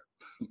starter,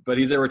 but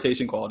he's a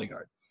rotation quality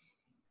guard.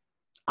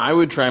 I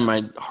would try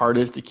my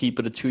hardest to keep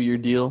it a 2-year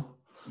deal.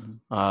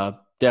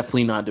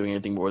 Definitely not doing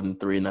anything more than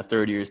 3. And that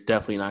third year is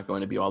definitely not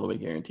going to be all the way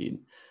guaranteed.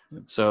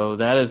 So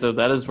that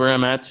is where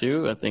I'm at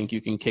too. I think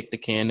you can kick the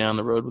can down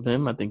the road with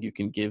him. I think you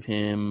can give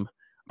him,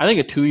 a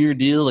 2-year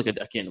deal. Like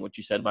again, what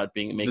you said about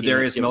making the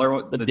Darius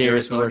Miller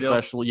Miller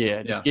special.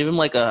 Yeah, just give him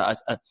like a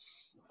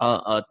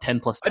 10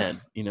 plus 10.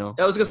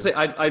 I was gonna say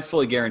I'd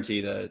fully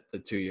guarantee the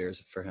 2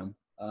 years for him.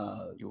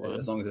 You would?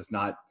 As long as it's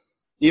not,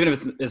 even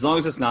if as long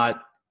as it's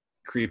not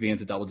creeping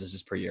into double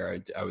digits per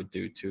year, I would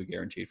do 2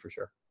 guaranteed for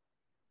sure.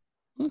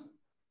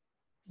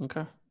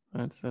 Okay,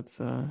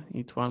 that's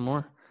each one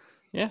more.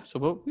 Yeah, so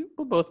we'll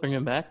both bring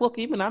him back. Look,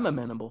 even I'm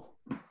amenable.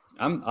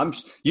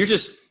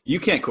 You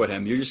can't quit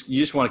him. You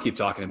just want to keep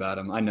talking about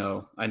him. I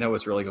know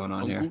what's really going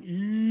on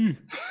here.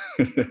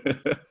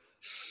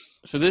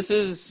 So this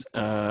is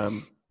a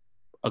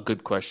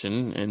good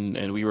question,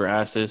 and we were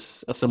asked a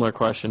similar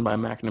question by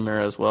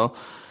McNamara as well.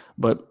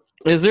 But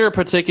is there a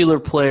particular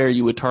player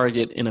you would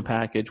target in a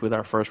package with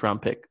our first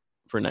round pick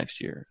for next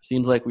year?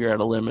 Seems like we are at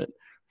a limit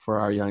for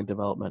our young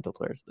developmental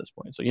players at this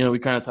point. So, we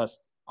kind of touched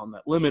on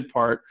that limit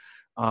part,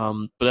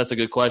 but that's a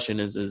good question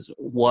is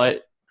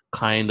what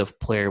kind of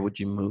player would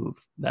you move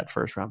that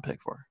first round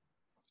pick for?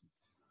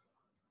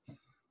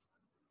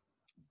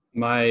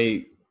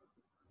 The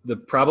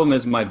problem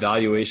is my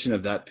valuation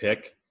of that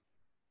pick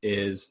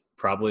is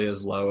probably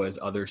as low as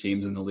other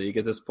teams in the league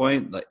at this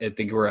point. I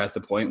think we're at the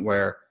point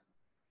where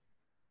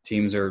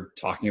teams are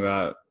talking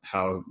about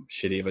how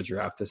shitty of a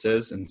draft this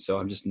is. And so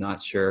I'm just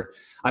not sure.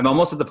 I'm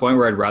almost at the point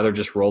where I'd rather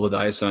just roll the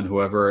dice on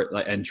whoever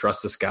and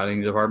trust the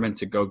scouting department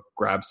to go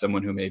grab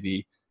someone who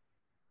maybe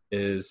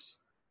is,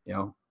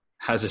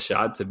 has a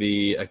shot to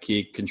be a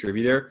key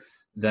contributor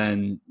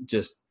than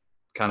just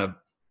kind of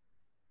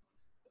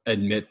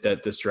admit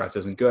that this draft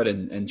isn't good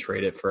and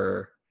trade it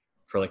for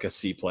like a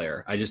C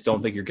player. I just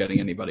don't think you're getting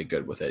anybody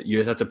good with it. You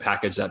just have to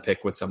package that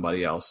pick with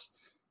somebody else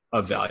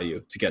of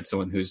value to get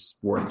someone who's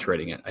worth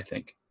trading it, I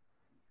think.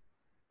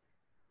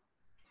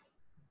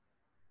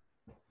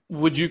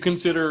 Would you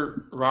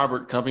consider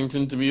Robert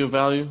Covington to be of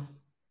value?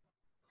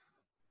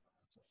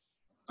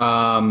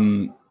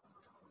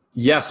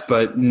 Yes,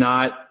 but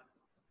not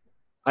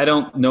 – I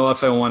don't know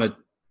if I want to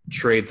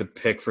trade the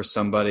pick for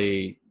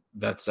somebody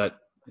that's at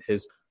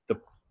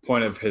the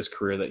point of his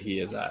career that he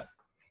is at.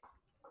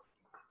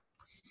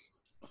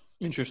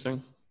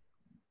 Interesting.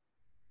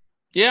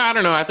 Yeah, I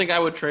don't know. I think I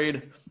would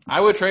trade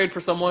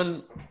for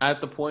someone at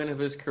the point of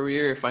his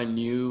career if I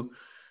knew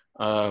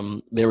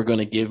they were going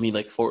to give me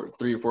like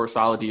 3 or 4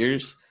 solid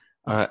years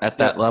at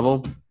that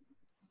level.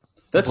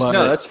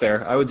 That's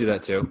fair. I would do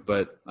that too,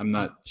 but I'm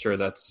not sure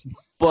that's.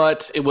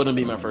 But it wouldn't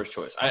be my first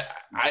choice.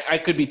 I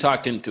could be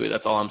talked into it.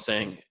 That's all I'm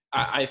saying.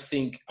 I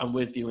think I'm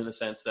with you in the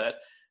sense that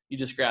you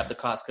just grab the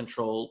cost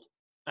controlled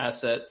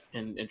asset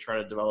and try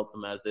to develop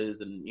them as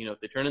is, and if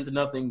they turn into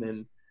nothing,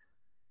 then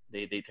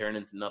they turn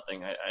into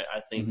nothing.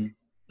 I think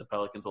the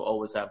Pelicans will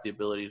always have the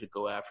ability to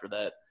go after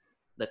that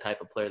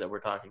type of player that we're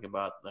talking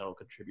about that will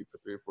contribute for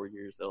 3 or 4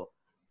 years.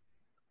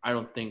 I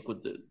don't think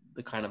with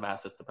the kind of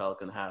assets the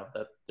Pelicans have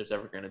that there's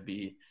ever going to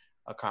be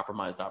a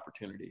compromised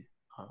opportunity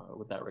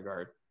with that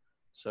regard.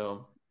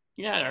 So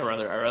yeah, I'd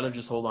rather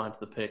just hold on to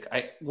the pick.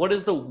 What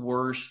is the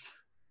worst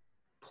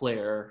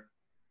player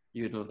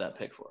you would move that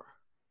pick for?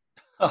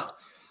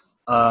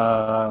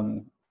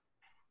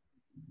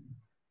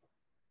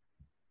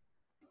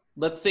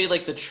 Let's say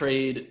like the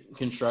trade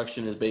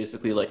construction is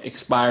basically like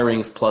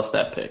expirings plus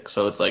that pick.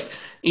 So it's like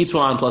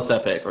Etuan plus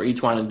that pick, or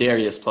Etuan and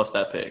Darius plus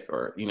that pick,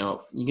 or you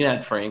can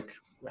add Frank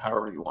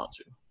however you want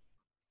to.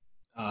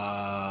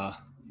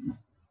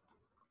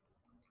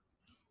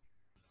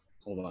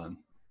 Hold on.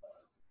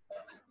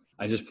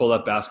 I just pulled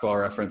up Basketball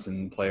Reference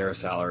and player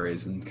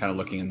salaries and kind of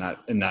looking in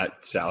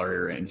that salary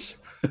range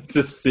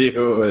to see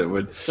who it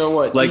would. So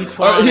what? Like,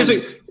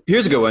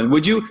 here's a good one.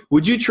 Would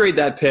you trade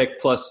that pick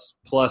plus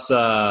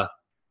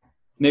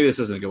maybe this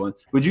isn't a good one.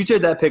 Would you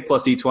trade that pick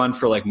plus each one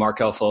for like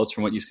Markelle Fultz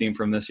from what you've seen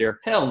from this year?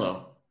 Hell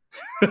no.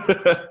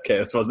 Okay,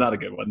 this was not a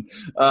good one.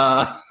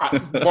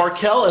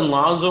 Markelle and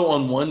Lonzo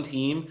on one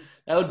team,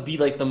 that would be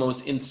like the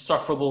most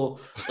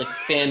insufferable like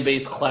fan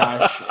base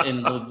clash,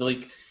 and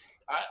like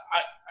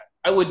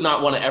I would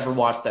not want to ever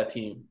watch that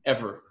team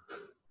ever.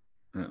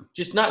 Yeah.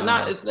 Just not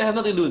it has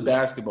nothing to do with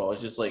basketball.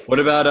 It's just like what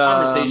about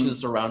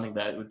conversations surrounding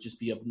that would just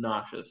be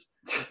obnoxious.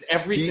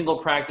 Every single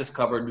practice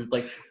covered,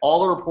 like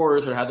all the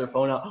reporters would have their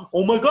phone out.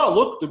 Oh my God!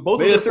 Look, both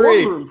made of a their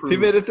three. forms are improved. He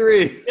made a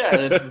 3. Yeah,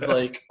 and it's just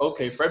like,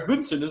 okay, Fred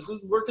Vinson has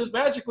worked his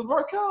magic with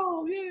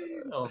Markelle.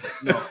 Yeah, no,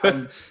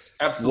 I'm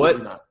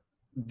absolutely not.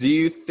 Do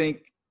you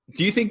think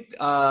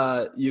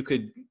you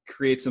could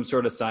create some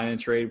sort of sign and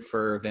trade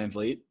for Van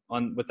Vliet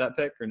with that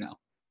pick or no?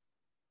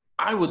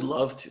 I would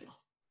love to.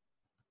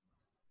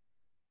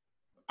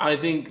 I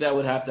think that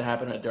would have to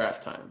happen at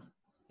draft time.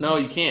 No,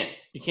 you can't.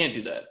 You can't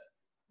do that.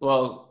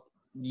 Well,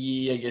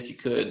 yeah, I guess you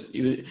could.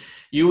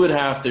 You would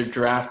have to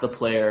draft the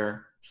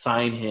player,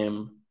 sign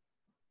him,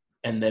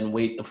 and then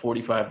wait the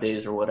 45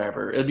 days or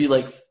whatever. It'd be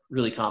like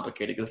really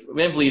complicated because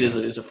Van Vliet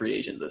is a free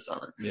agent this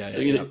summer. Yeah. So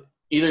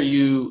either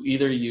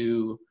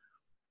you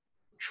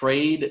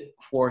trade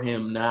for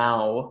him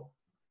now,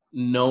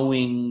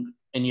 knowing,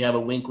 and you have a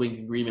wink-wink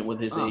agreement with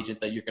his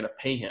agent that you're going to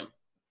pay him.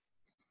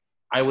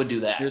 I would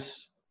do that.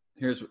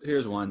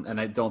 Here's one, and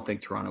I don't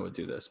think Toronto would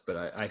do this,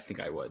 but I think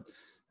I would.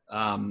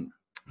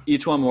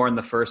 Each one more in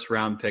the first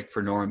round pick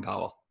for Norman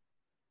Powell.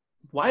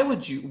 Why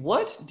would you?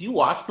 What? Do you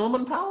watch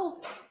Norman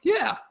Powell?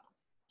 Yeah.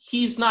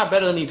 He's not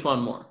better than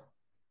Etuan Moore.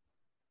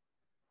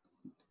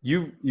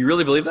 You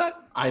really believe that?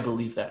 I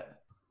believe that.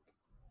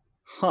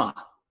 Huh.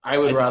 I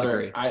would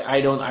disagree.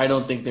 rather. I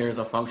don't think there's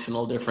a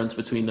functional difference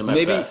between them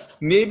at best.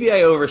 Maybe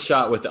I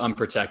overshot with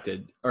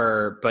unprotected,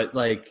 but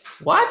like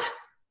what?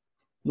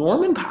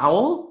 Norman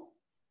Powell?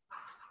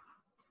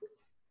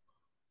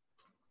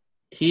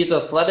 He's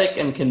athletic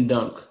and can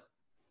dunk.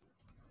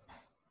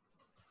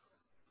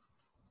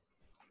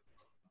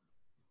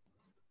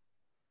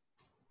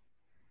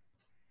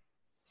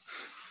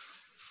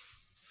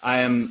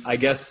 I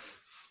guess.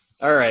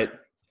 All right.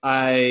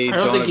 I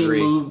don't think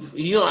agree.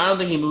 I don't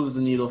think he moves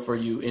the needle for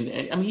you.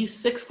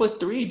 He's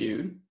 6'3",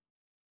 dude.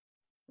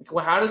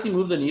 Like, how does he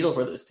move the needle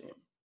for this team?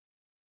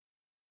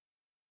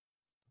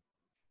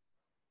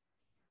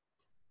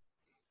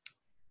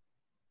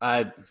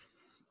 I'm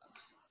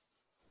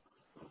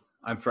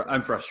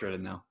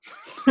frustrated now.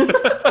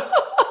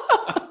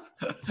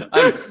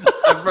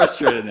 I'm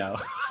frustrated now.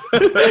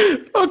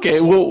 Okay,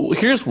 well,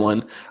 here's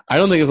one. I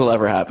don't think this will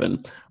ever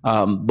happen,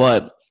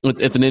 but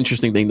it's an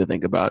interesting thing to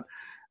think about.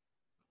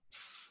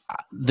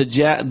 The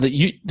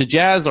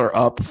Jazz are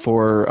up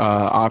for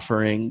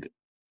offering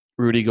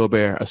Rudy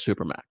Gobert a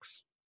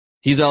supermax.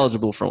 He's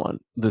eligible for one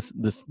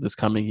this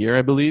coming year,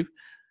 I believe.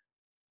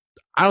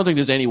 I don't think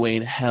there's any way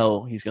in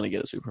hell he's going to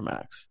get a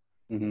supermax.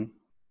 Mm-hmm.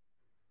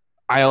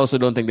 I also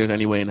don't think there's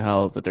any way in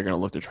hell that they're going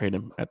to look to trade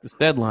him at this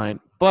deadline.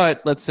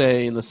 But let's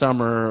say in the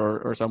summer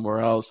or somewhere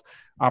else,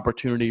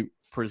 opportunity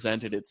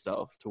presented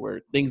itself to where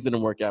things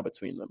didn't work out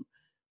between them.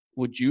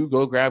 Would you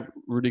go grab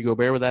Rudy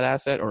Gobert with that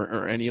asset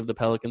or any of the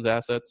Pelicans'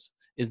 assets?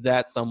 Is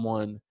that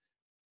someone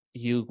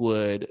you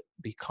would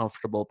be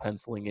comfortable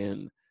penciling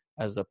in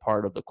as a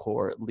part of the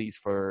core, at least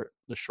for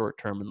the short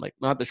term, and like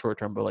not the short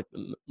term, but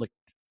like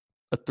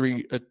a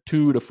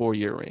 2 to 4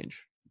 year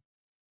range?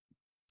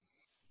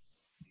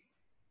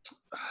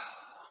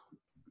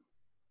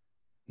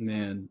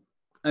 Man,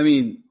 I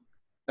mean,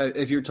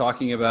 if you're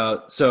talking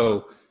about,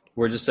 so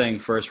we're just saying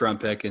first round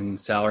pick and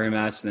salary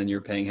match, and then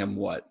you're paying him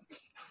what?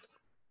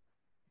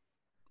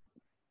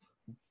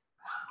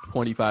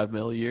 $25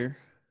 million a year.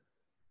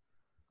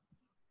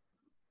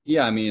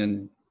 Yeah, I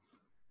mean,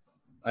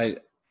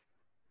 I'd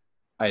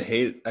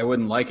hate it. I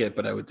wouldn't like it,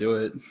 but I would do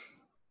it.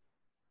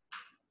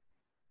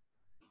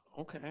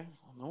 Okay,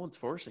 well, no one's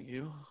forcing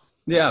you.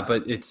 Yeah,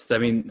 but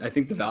I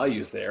think the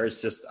value's there.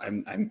 It's just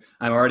I'm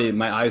already,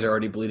 my eyes are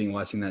already bleeding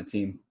watching that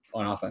team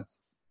on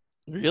offense.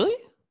 Really?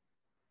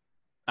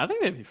 I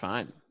think they'd be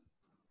fine.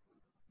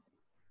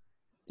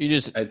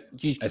 I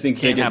think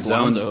can't have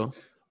zoned. Lonzo.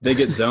 They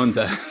get zoned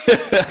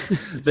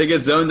to they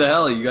get zoned to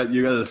hell. You got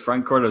the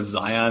front court of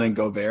Zion and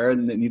Gobert,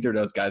 and neither of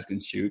those guys can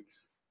shoot.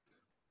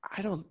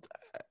 I don't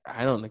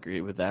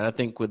agree with that. I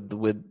think with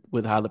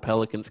how the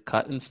Pelicans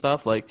cut and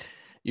stuff, like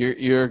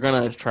you're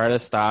gonna try to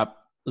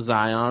stop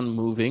Zion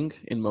moving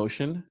in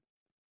motion.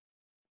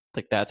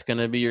 Like that's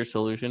gonna be your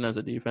solution as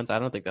a defense. I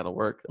don't think that'll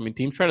work. I mean,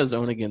 teams try to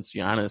zone against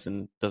Giannis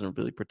and it doesn't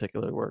really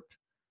particularly work.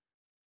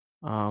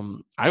 I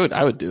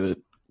would do it.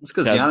 It's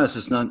because Giannis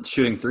is not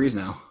shooting threes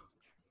now.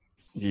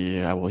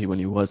 Yeah, well, when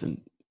he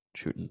wasn't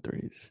shooting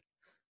threes.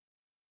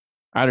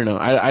 I don't know.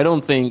 I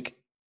don't think.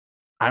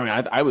 I mean,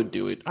 I would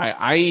do it.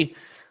 I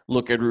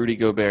look at Rudy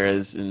Gobert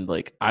as in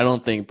like I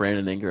don't think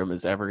Brandon Ingram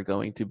is ever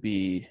going to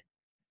be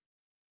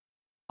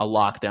a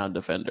lockdown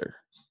defender.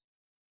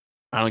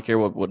 I don't care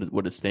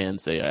what his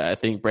stands say. I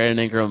think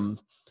Brandon Ingram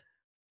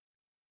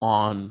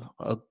on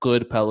a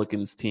good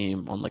Pelicans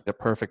team, on like the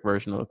perfect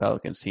version of a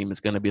Pelicans team,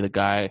 is going to be the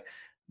guy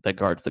that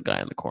guards the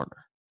guy in the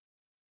corner.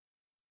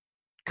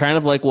 Kind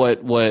of like what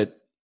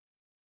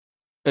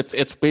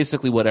it's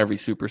basically what every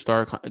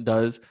superstar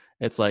does.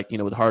 It's like,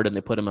 with Harden,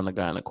 they put him on the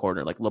guy in the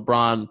corner. Like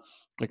LeBron,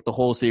 like the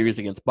whole series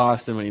against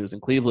Boston when he was in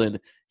Cleveland,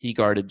 he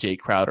guarded Jay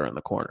Crowder in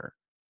the corner.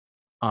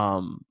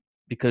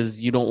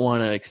 Because you don't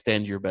want to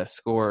extend your best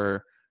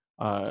scorer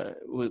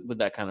with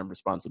that kind of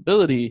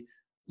responsibility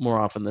more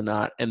often than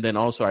not. And then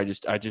also, I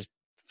just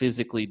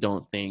physically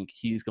don't think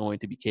he's going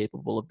to be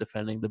capable of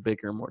defending the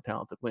bigger, more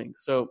talented wing.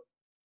 So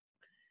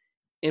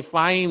if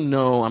I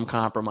know I'm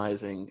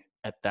compromising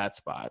at that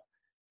spot,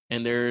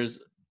 and there's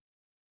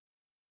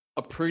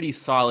a pretty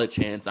solid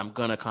chance I'm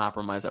going to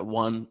compromise at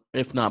one,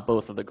 if not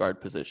both of the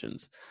guard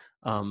positions,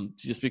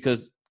 just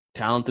because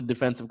talented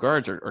defensive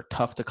guards are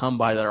tough to come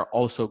by that are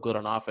also good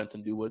on offense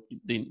and do what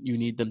you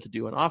need them to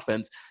do on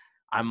offense.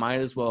 I might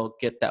as well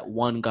get that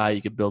one guy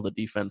you could build a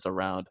defense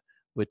around,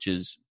 which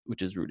is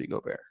Rudy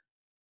Gobert.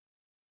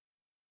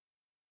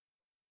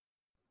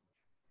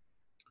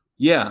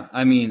 Yeah,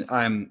 I mean,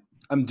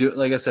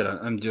 like I said,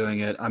 I'm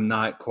doing it. I'm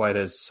not quite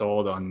as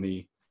sold on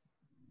the.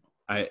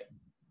 I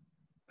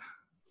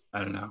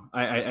don't know.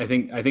 I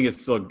think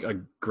it's still a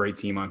great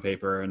team on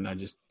paper, and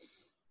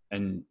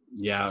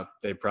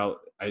they probably.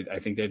 I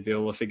think they'd be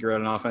able to figure out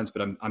an offense,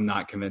 but I'm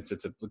not convinced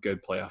it's a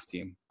good playoff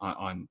team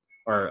on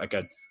or like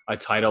a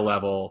title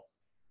level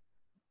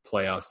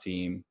playoff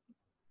team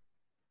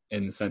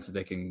in the sense that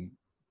they can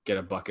get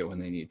a bucket when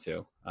they need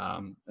to.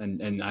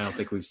 And I don't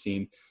think we've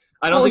seen.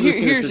 I don't think we've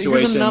seen a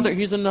situation.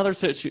 Here's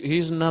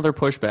another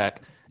pushback.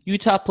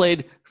 Utah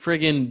played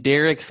friggin'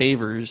 Derek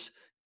Favors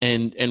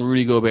and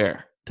Rudy Gobert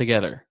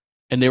together,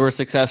 and they were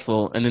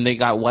successful. And then they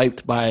got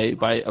wiped by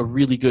a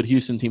really good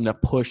Houston team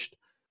that pushed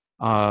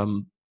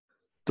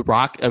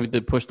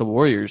they pushed the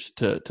Warriors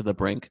to the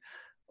brink,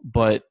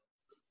 but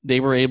they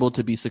were able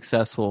to be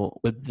successful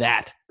with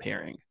that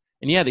pairing.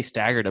 And yeah, they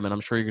staggered them, and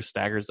I'm sure you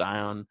stagger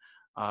Zion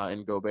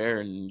and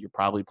Gobert, and you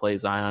probably play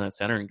Zion at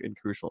center in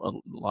a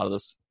lot of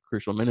those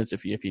crucial minutes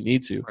if you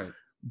need to. Right.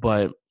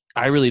 But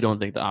I really don't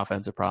think the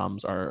offensive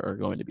problems are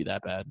going to be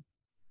that bad.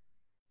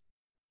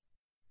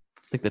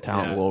 I think the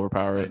talent will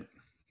overpower it.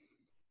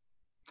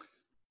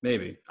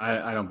 Maybe.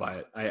 I don't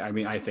buy it.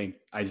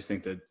 I just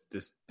think that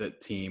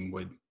that team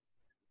would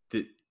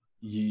that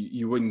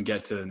you wouldn't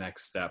get to the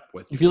next step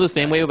with. You feel the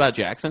same way about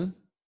Jackson?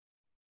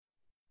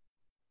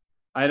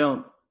 I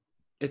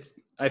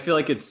feel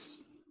like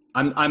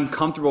I'm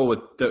comfortable with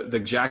the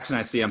Jackson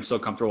I see. I'm so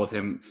comfortable with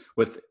him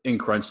in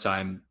crunch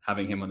time,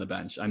 having him on the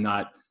bench. I'm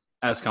not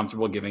as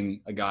comfortable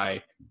giving a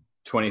guy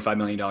 $25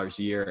 million a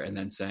year and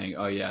then saying,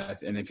 oh yeah,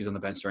 and if he's on the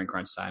bench during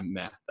crunch time,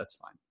 that's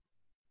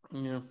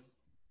fine. Yeah.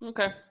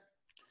 Okay.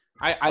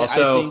 I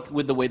think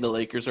with the way the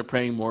Lakers are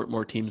playing,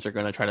 more teams are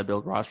going to try to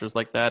build rosters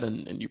like that,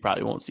 and you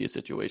probably won't see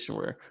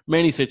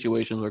many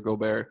situations where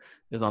Gobert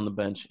is on the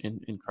bench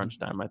in crunch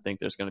time. I think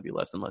there's going to be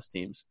less and less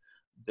teams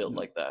built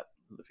like that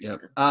in the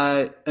future.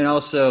 Yep. And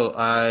also,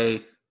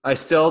 I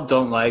still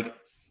don't like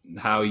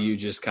how you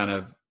just kind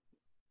of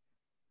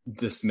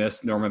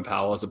dismissed Norman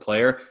Powell as a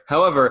player.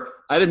 However,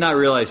 I did not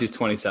realize he's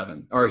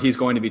 27, or he's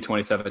going to be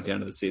 27 at the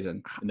end of the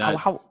season.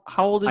 How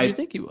old did you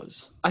think he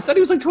was? I thought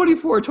he was like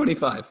 24 or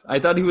 25. I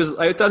thought he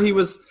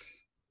was.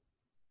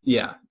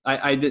 Yeah,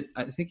 I did.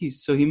 I think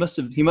he must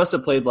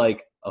have played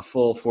like a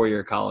full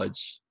 4-year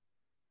college.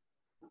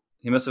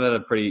 He must have had a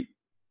pretty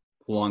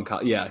long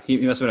college. Yeah, he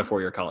must have been a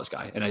 4-year college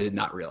guy, and I did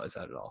not realize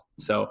that at all.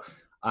 So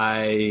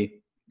my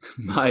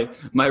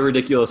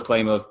ridiculous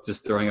claim of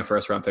just throwing a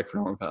first round pick for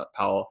Norman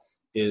Powell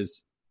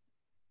is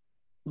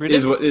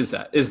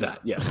that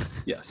yes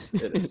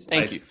it is.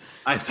 Thank you.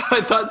 I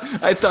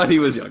thought he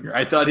was younger.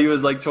 I thought he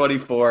was like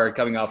 24,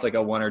 coming off like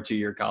a 1 or 2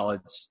 year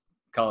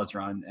college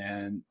run,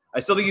 and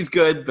I still think he's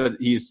good, but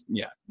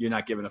you're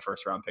not giving a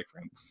first round pick for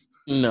him.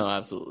 No,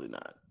 absolutely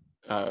not.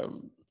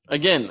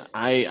 Again,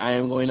 I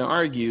am going to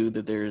argue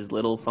that there's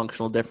little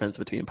functional difference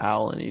between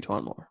Powell and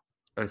E'Twaun Moore.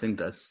 I think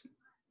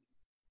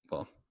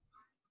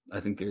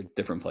they're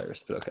different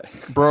players, but okay,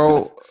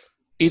 bro.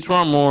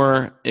 E'Twaun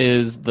Moore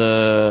is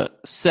the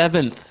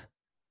 7th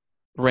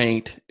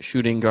ranked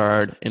shooting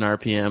guard in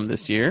RPM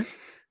this year,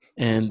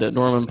 and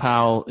Norman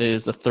Powell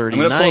is the 39th. I'm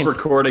going to pull up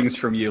recordings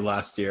from you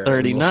last year.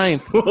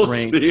 39th we'll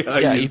ranked.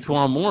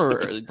 E'Twaun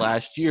Moore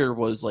last year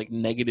was like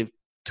negative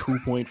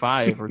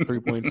 2.5 or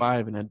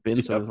 3.5 and had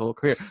been so his whole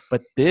career.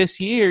 But this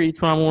year,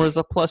 E'Twaun Moore is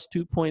a plus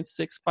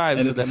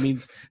 2.65. So that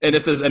means. And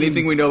if there's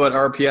anything we know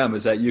about RPM,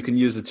 is that you can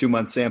use a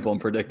 2-month sample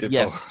and predict it.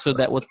 Yes. So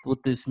that what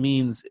this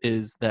means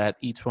is that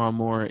E'Twaun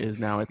Moore is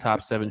now a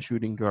top 7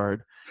 shooting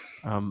guard,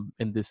 and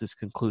this is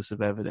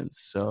conclusive evidence.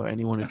 So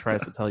anyone who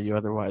tries to tell you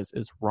otherwise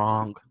is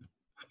wrong.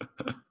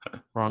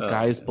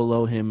 Guys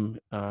below him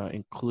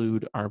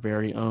include our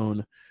very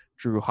own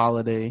Drew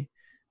Holiday,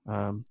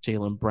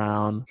 Jaylen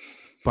Brown,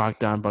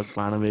 Bogdan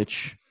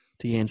Bogdanovic,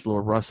 D'Angelo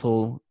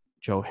Russell,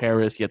 Joe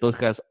Harris. Yet those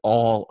guys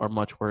all are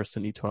much worse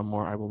than Etor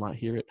Moore. I will not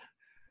hear it.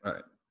 All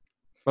right.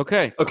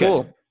 Okay. Okay.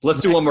 Cool. Let's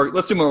do one more.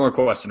 Let's do one more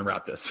question to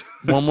wrap this.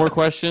 One more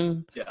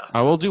question. Yeah.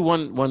 I will do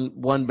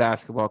one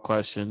basketball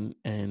question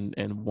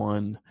and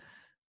one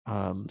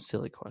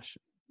silly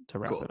question to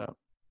wrap Cool. it up.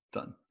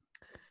 Done.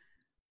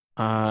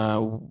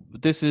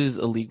 This is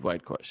a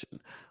league-wide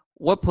question.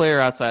 What player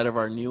outside of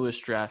our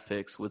newest draft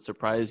picks would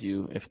surprise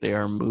you if they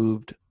are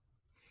moved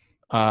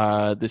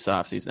this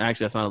offseason?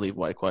 Actually, that's not a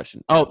league-wide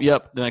question. Oh,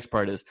 yep. The next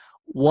part is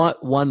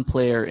what one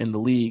player in the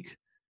league.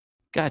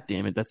 God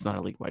damn it, that's not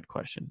a league-wide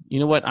question.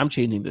 You know what? I'm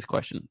changing this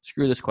question.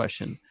 Screw this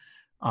question.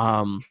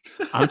 I'm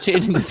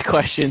changing this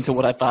question to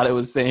what I thought it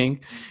was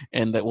saying,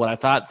 and that what I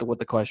thought what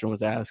the question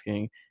was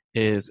asking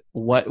is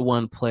what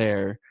one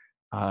player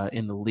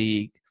in the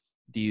league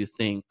do you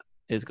think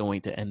is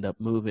going to end up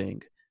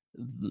moving?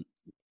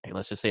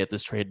 Let's just say at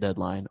this trade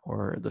deadline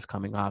or this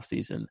coming off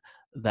season,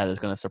 that is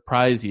going to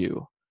surprise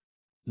you.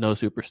 No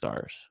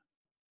superstars.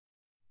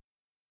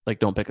 Like,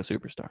 don't pick a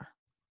superstar.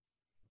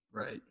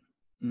 Right.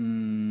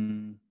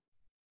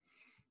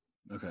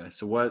 Okay.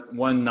 So what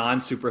one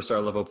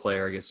non-superstar level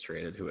player gets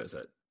traded? Who is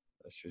it?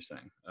 That's what you're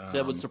saying.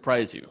 That would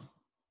surprise you.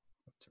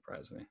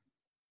 Surprise me.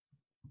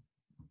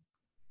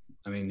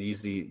 I mean, the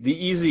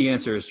easy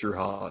answer is Drew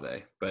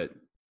Holiday, but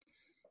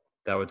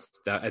that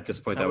at this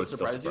point that would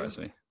still surprise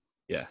me.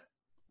 Yeah.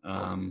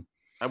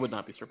 I would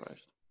not be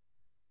surprised.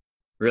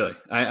 Really?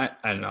 I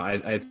don't know.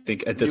 I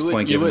think at this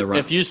point, given the run,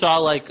 if you saw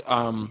like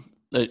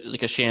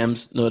a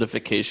Shams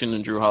notification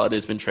and Drew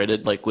Holiday's been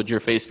traded, like, would your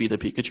face be the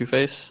Pikachu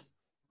face?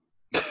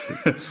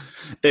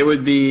 it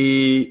would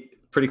be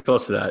pretty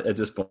close to that at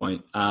this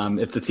point.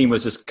 If the team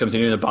was just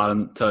continuing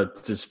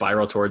to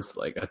spiral towards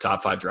like a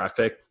top 5 draft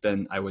pick,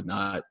 then I would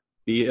not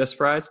be a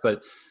surprise.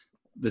 But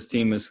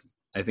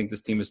I think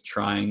this team is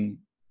trying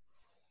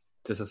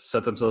to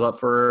set themselves up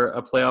for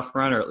a playoff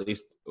run, or at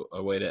least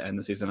a way to end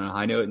the season on a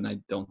high note. And I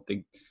don't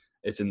think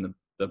it's in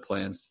the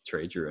plans to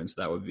trade Drew, and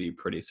so that would be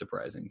pretty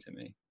surprising to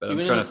me. But I'm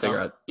trying to figure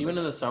out. Even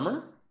in the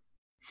summer?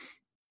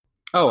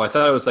 Oh, I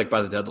thought it was like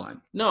by the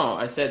deadline. No,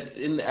 I said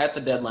at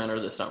the deadline or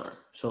the summer.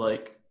 So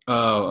like.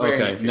 Oh,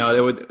 okay. No,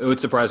 it would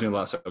surprise me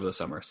less over the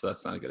summer, so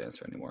that's not a good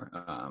answer anymore.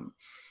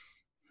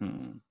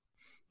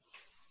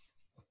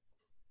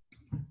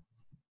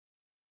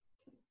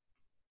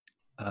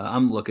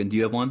 I'm looking. Do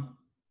you have one?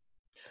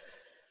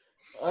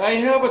 I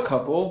have a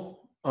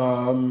couple.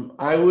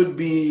 I would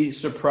be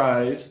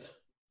surprised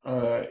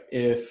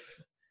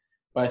if,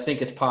 but I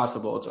think it's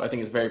possible. I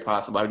think it's very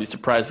possible. I would be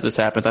surprised if this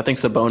happens. I think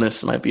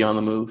Sabonis might be on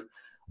the move.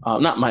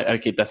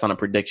 Okay, that's not a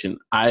prediction.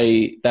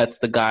 That's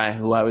the guy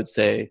who I would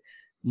say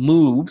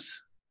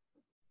moves,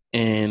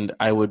 and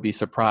I would be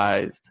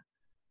surprised.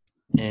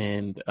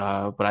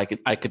 But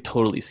I could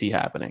totally see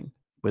happening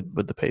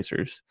with the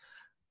Pacers,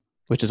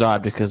 which is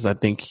odd because I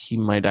think he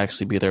might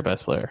actually be their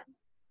best player.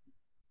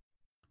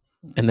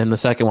 And then the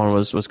second one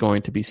was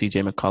going to be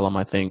CJ McCollum.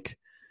 I think,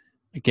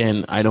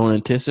 again, I don't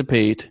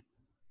anticipate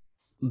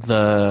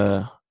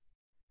the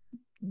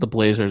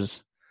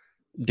Blazers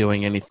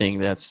doing anything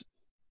that's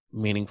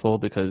meaningful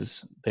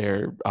because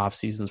their off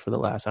seasons for the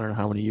last I don't know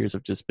how many years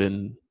have just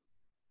been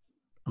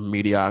a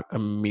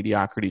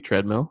mediocrity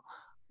treadmill.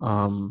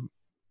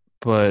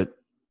 But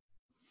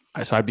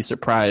I'd be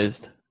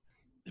surprised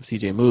if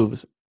CJ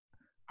moves.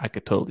 I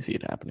could totally see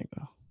it happening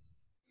though.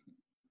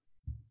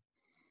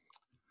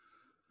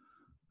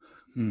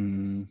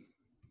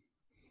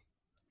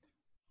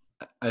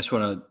 I just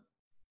want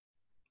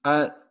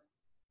to.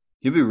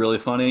 It'd be really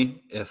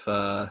funny if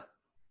the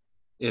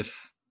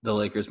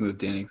Lakers moved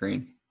Danny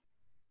Green.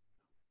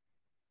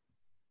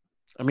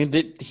 I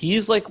mean,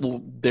 he's like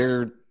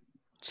their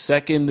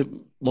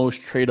second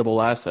most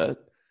tradable asset.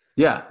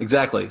 Yeah,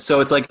 exactly.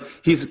 So it's like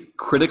he's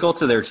critical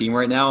to their team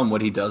right now and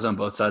what he does on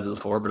both sides of the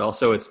floor, but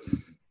also it's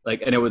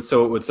like, and it would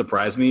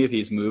surprise me if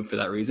he's moved for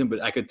that reason.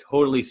 But I could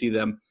totally see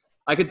the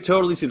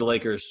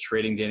Lakers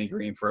trading Danny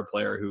Green for a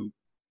player who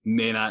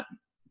may not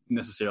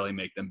necessarily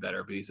make them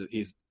better,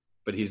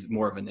 but he's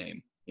more of a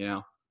name, you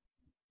know?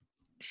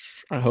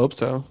 I hope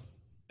so.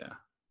 Yeah.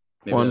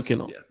 One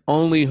can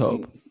only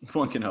hope.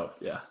 One can hope,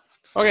 yeah.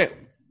 Okay.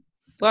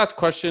 Last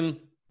question.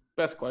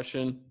 Best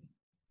question.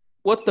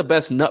 What's the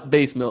best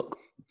nut-based milk?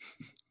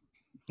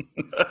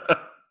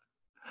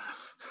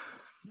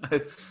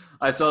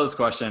 I saw this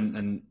question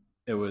and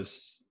it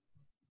was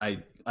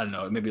I don't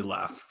know, it made me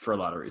laugh for a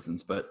lot of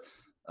reasons, but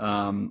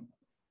I'm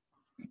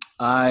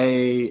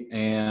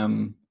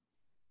an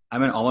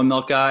almond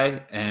milk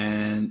guy,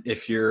 and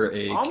if you're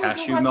a Almonds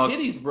cashew don't got milk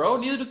titties, bro.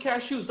 Neither do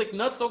cashews. Like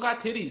nuts don't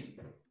got titties.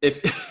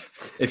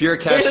 if you're a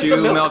Where does the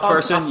cashew milk milk come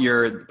person, from?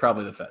 you're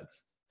probably the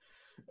feds.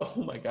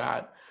 Oh my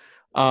god.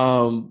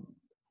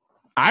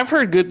 I've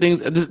heard good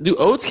things. Do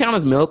oats count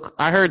as milk?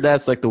 I heard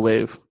that's like the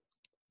wave.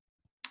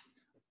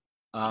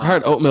 I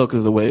heard oat milk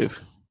is the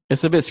wave.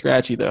 It's a bit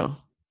scratchy though.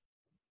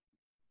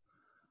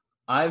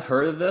 I've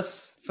heard of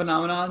this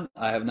phenomenon.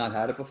 I have not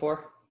had it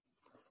before.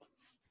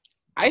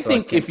 I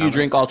think if you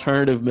drink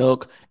alternative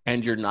milk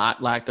and you're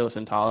not lactose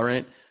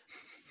intolerant,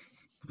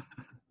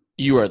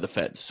 You are the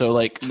feds. So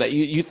like that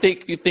you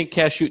think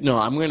cashew, no,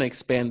 I'm going to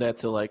expand that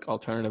to like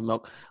alternative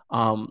milk.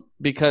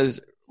 Because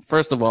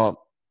first of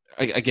all,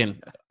 again,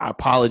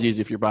 apologies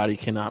if your body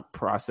cannot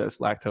process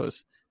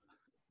lactose.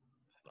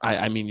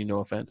 I mean, no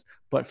offense,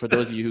 but for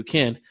those of you who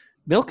can,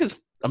 milk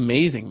is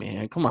amazing,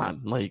 man. Come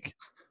on. Like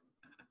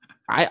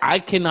I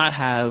cannot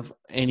have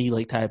any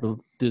like type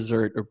of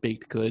dessert or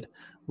baked good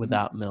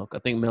without milk. I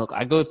think milk,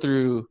 I go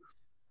through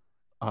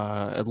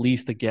at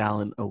least a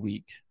gallon a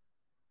week,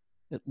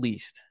 at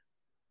least,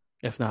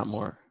 if not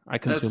more. I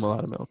consume a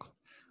lot of milk.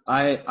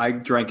 I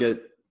drank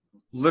it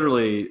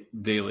literally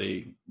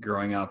daily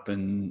growing up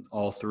and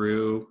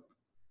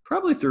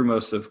probably through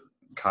most of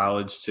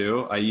college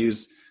too.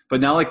 But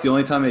now like the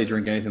only time I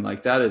drink anything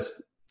like that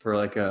is for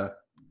like a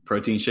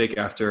protein shake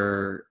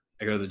after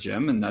I go to the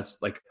gym, and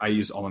that's like I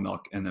use almond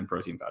milk and then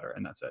protein powder,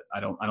 and that's it. I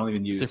don't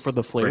even use. Is it for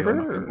the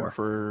flavor or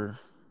for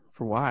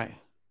why?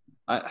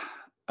 I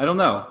don't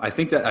know. I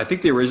think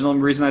the original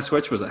reason I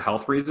switched was a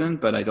health reason,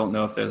 but I don't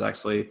know if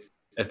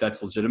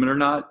that's legitimate or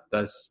not.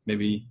 That's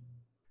maybe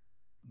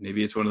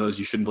it's one of those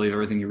you shouldn't believe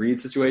everything you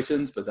read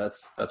situations, but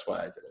that's why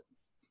I did it.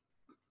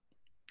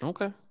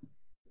 Okay.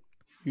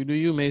 You do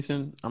you,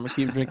 Mason. I'm gonna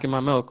keep drinking my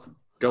milk.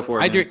 Go for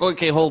it. I drink.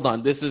 Okay, hold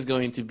on. This is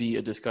going to be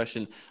a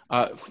discussion.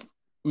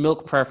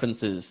 Milk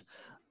preferences: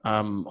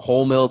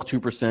 whole milk,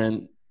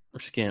 2%, or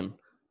skim.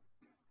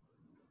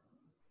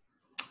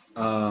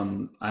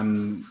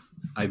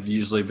 I've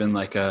usually been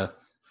like I'm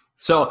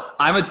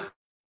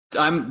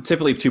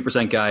typically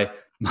 2% guy.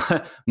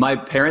 My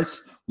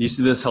parents used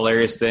to do this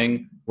hilarious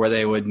thing where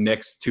they would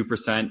mix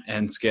 2%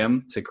 and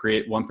skim to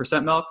create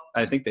 1% milk.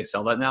 I think they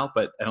sell that now,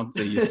 but I don't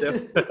think they used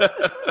to.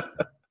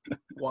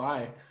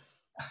 Why?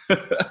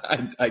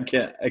 I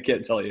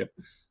can't tell you.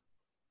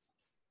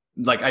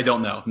 Like, I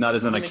don't know. Not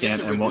as in I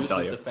can't and won't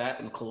tell you. The fat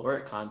and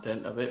caloric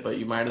content of it, but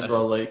you might as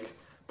well like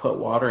put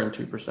water in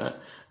 2%.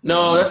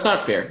 No, that's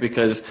not fair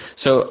because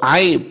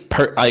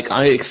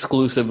I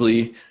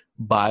exclusively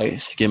buy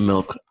skim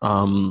milk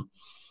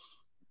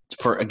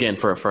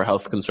for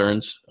health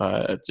concerns.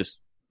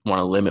 Just want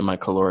to limit my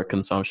caloric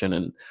consumption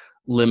and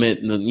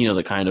limit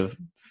the kind of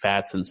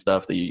fats and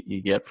stuff that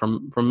you get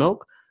from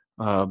milk.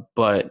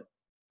 But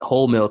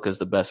whole milk is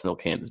the best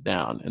milk hands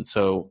down. And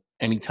so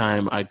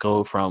anytime I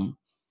go from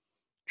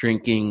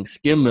drinking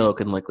skim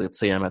milk and like, let's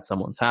say I'm at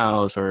someone's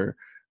house or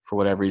for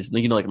whatever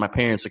reason, like my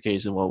parents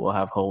occasionally will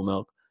have whole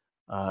milk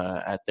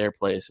at their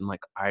place. And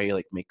like, I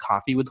like make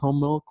coffee with whole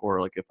milk,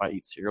 or like if I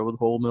eat cereal with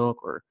whole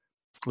milk or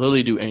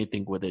literally do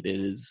anything with it,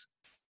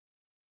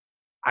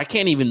 I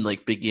can't even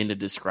like begin to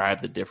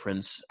describe the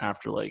difference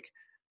after like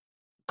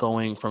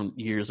going from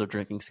years of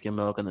drinking skim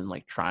milk and then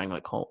like trying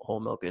like whole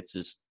milk. It's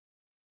just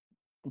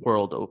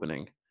world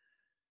opening,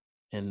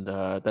 and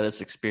that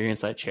is an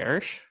experience I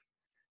cherish,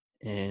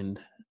 and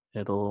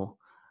it's going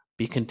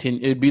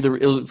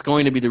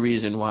to be the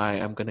reason why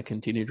I'm going to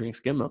continue to drink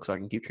skim milk, so I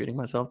can keep treating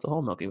myself to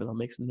whole milk, even though it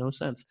makes no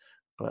sense.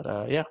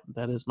 But yeah,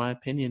 that is my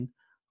opinion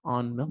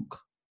on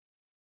milk.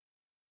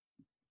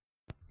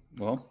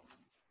 Well,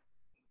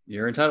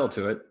 you're entitled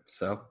to it,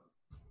 so.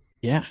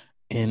 Yeah,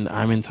 and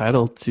I'm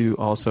entitled to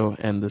also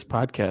end this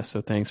podcast,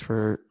 so thanks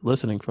for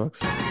listening, folks.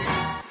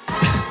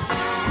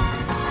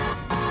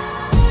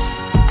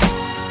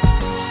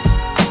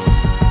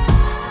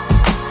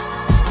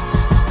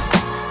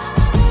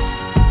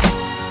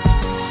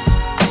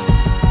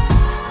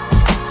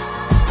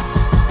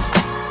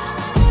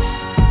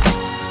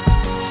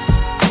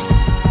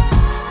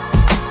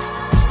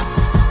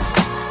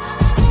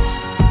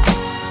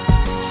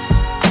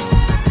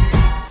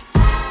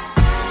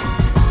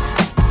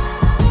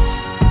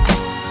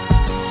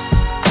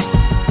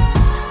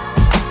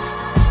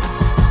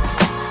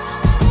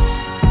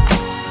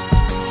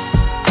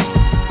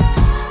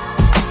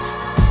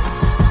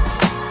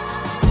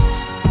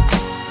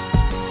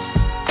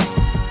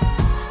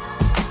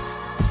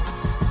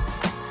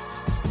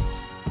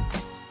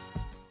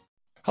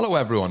 Hello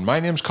everyone, my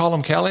name's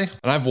Colin Kelly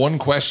and I have one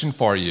question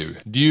for you.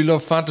 Do you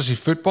love fantasy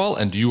football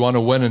and do you want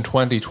to win in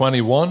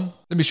 2021?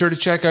 Then be sure to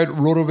check out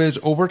RotoViz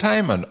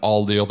Overtime and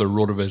all the other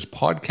RotoViz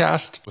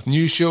podcasts with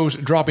new shows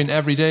dropping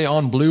every day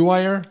on Blue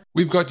Wire.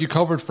 We've got you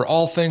covered for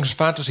all things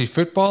fantasy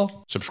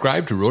football.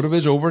 Subscribe to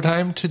RotoViz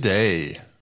Overtime today.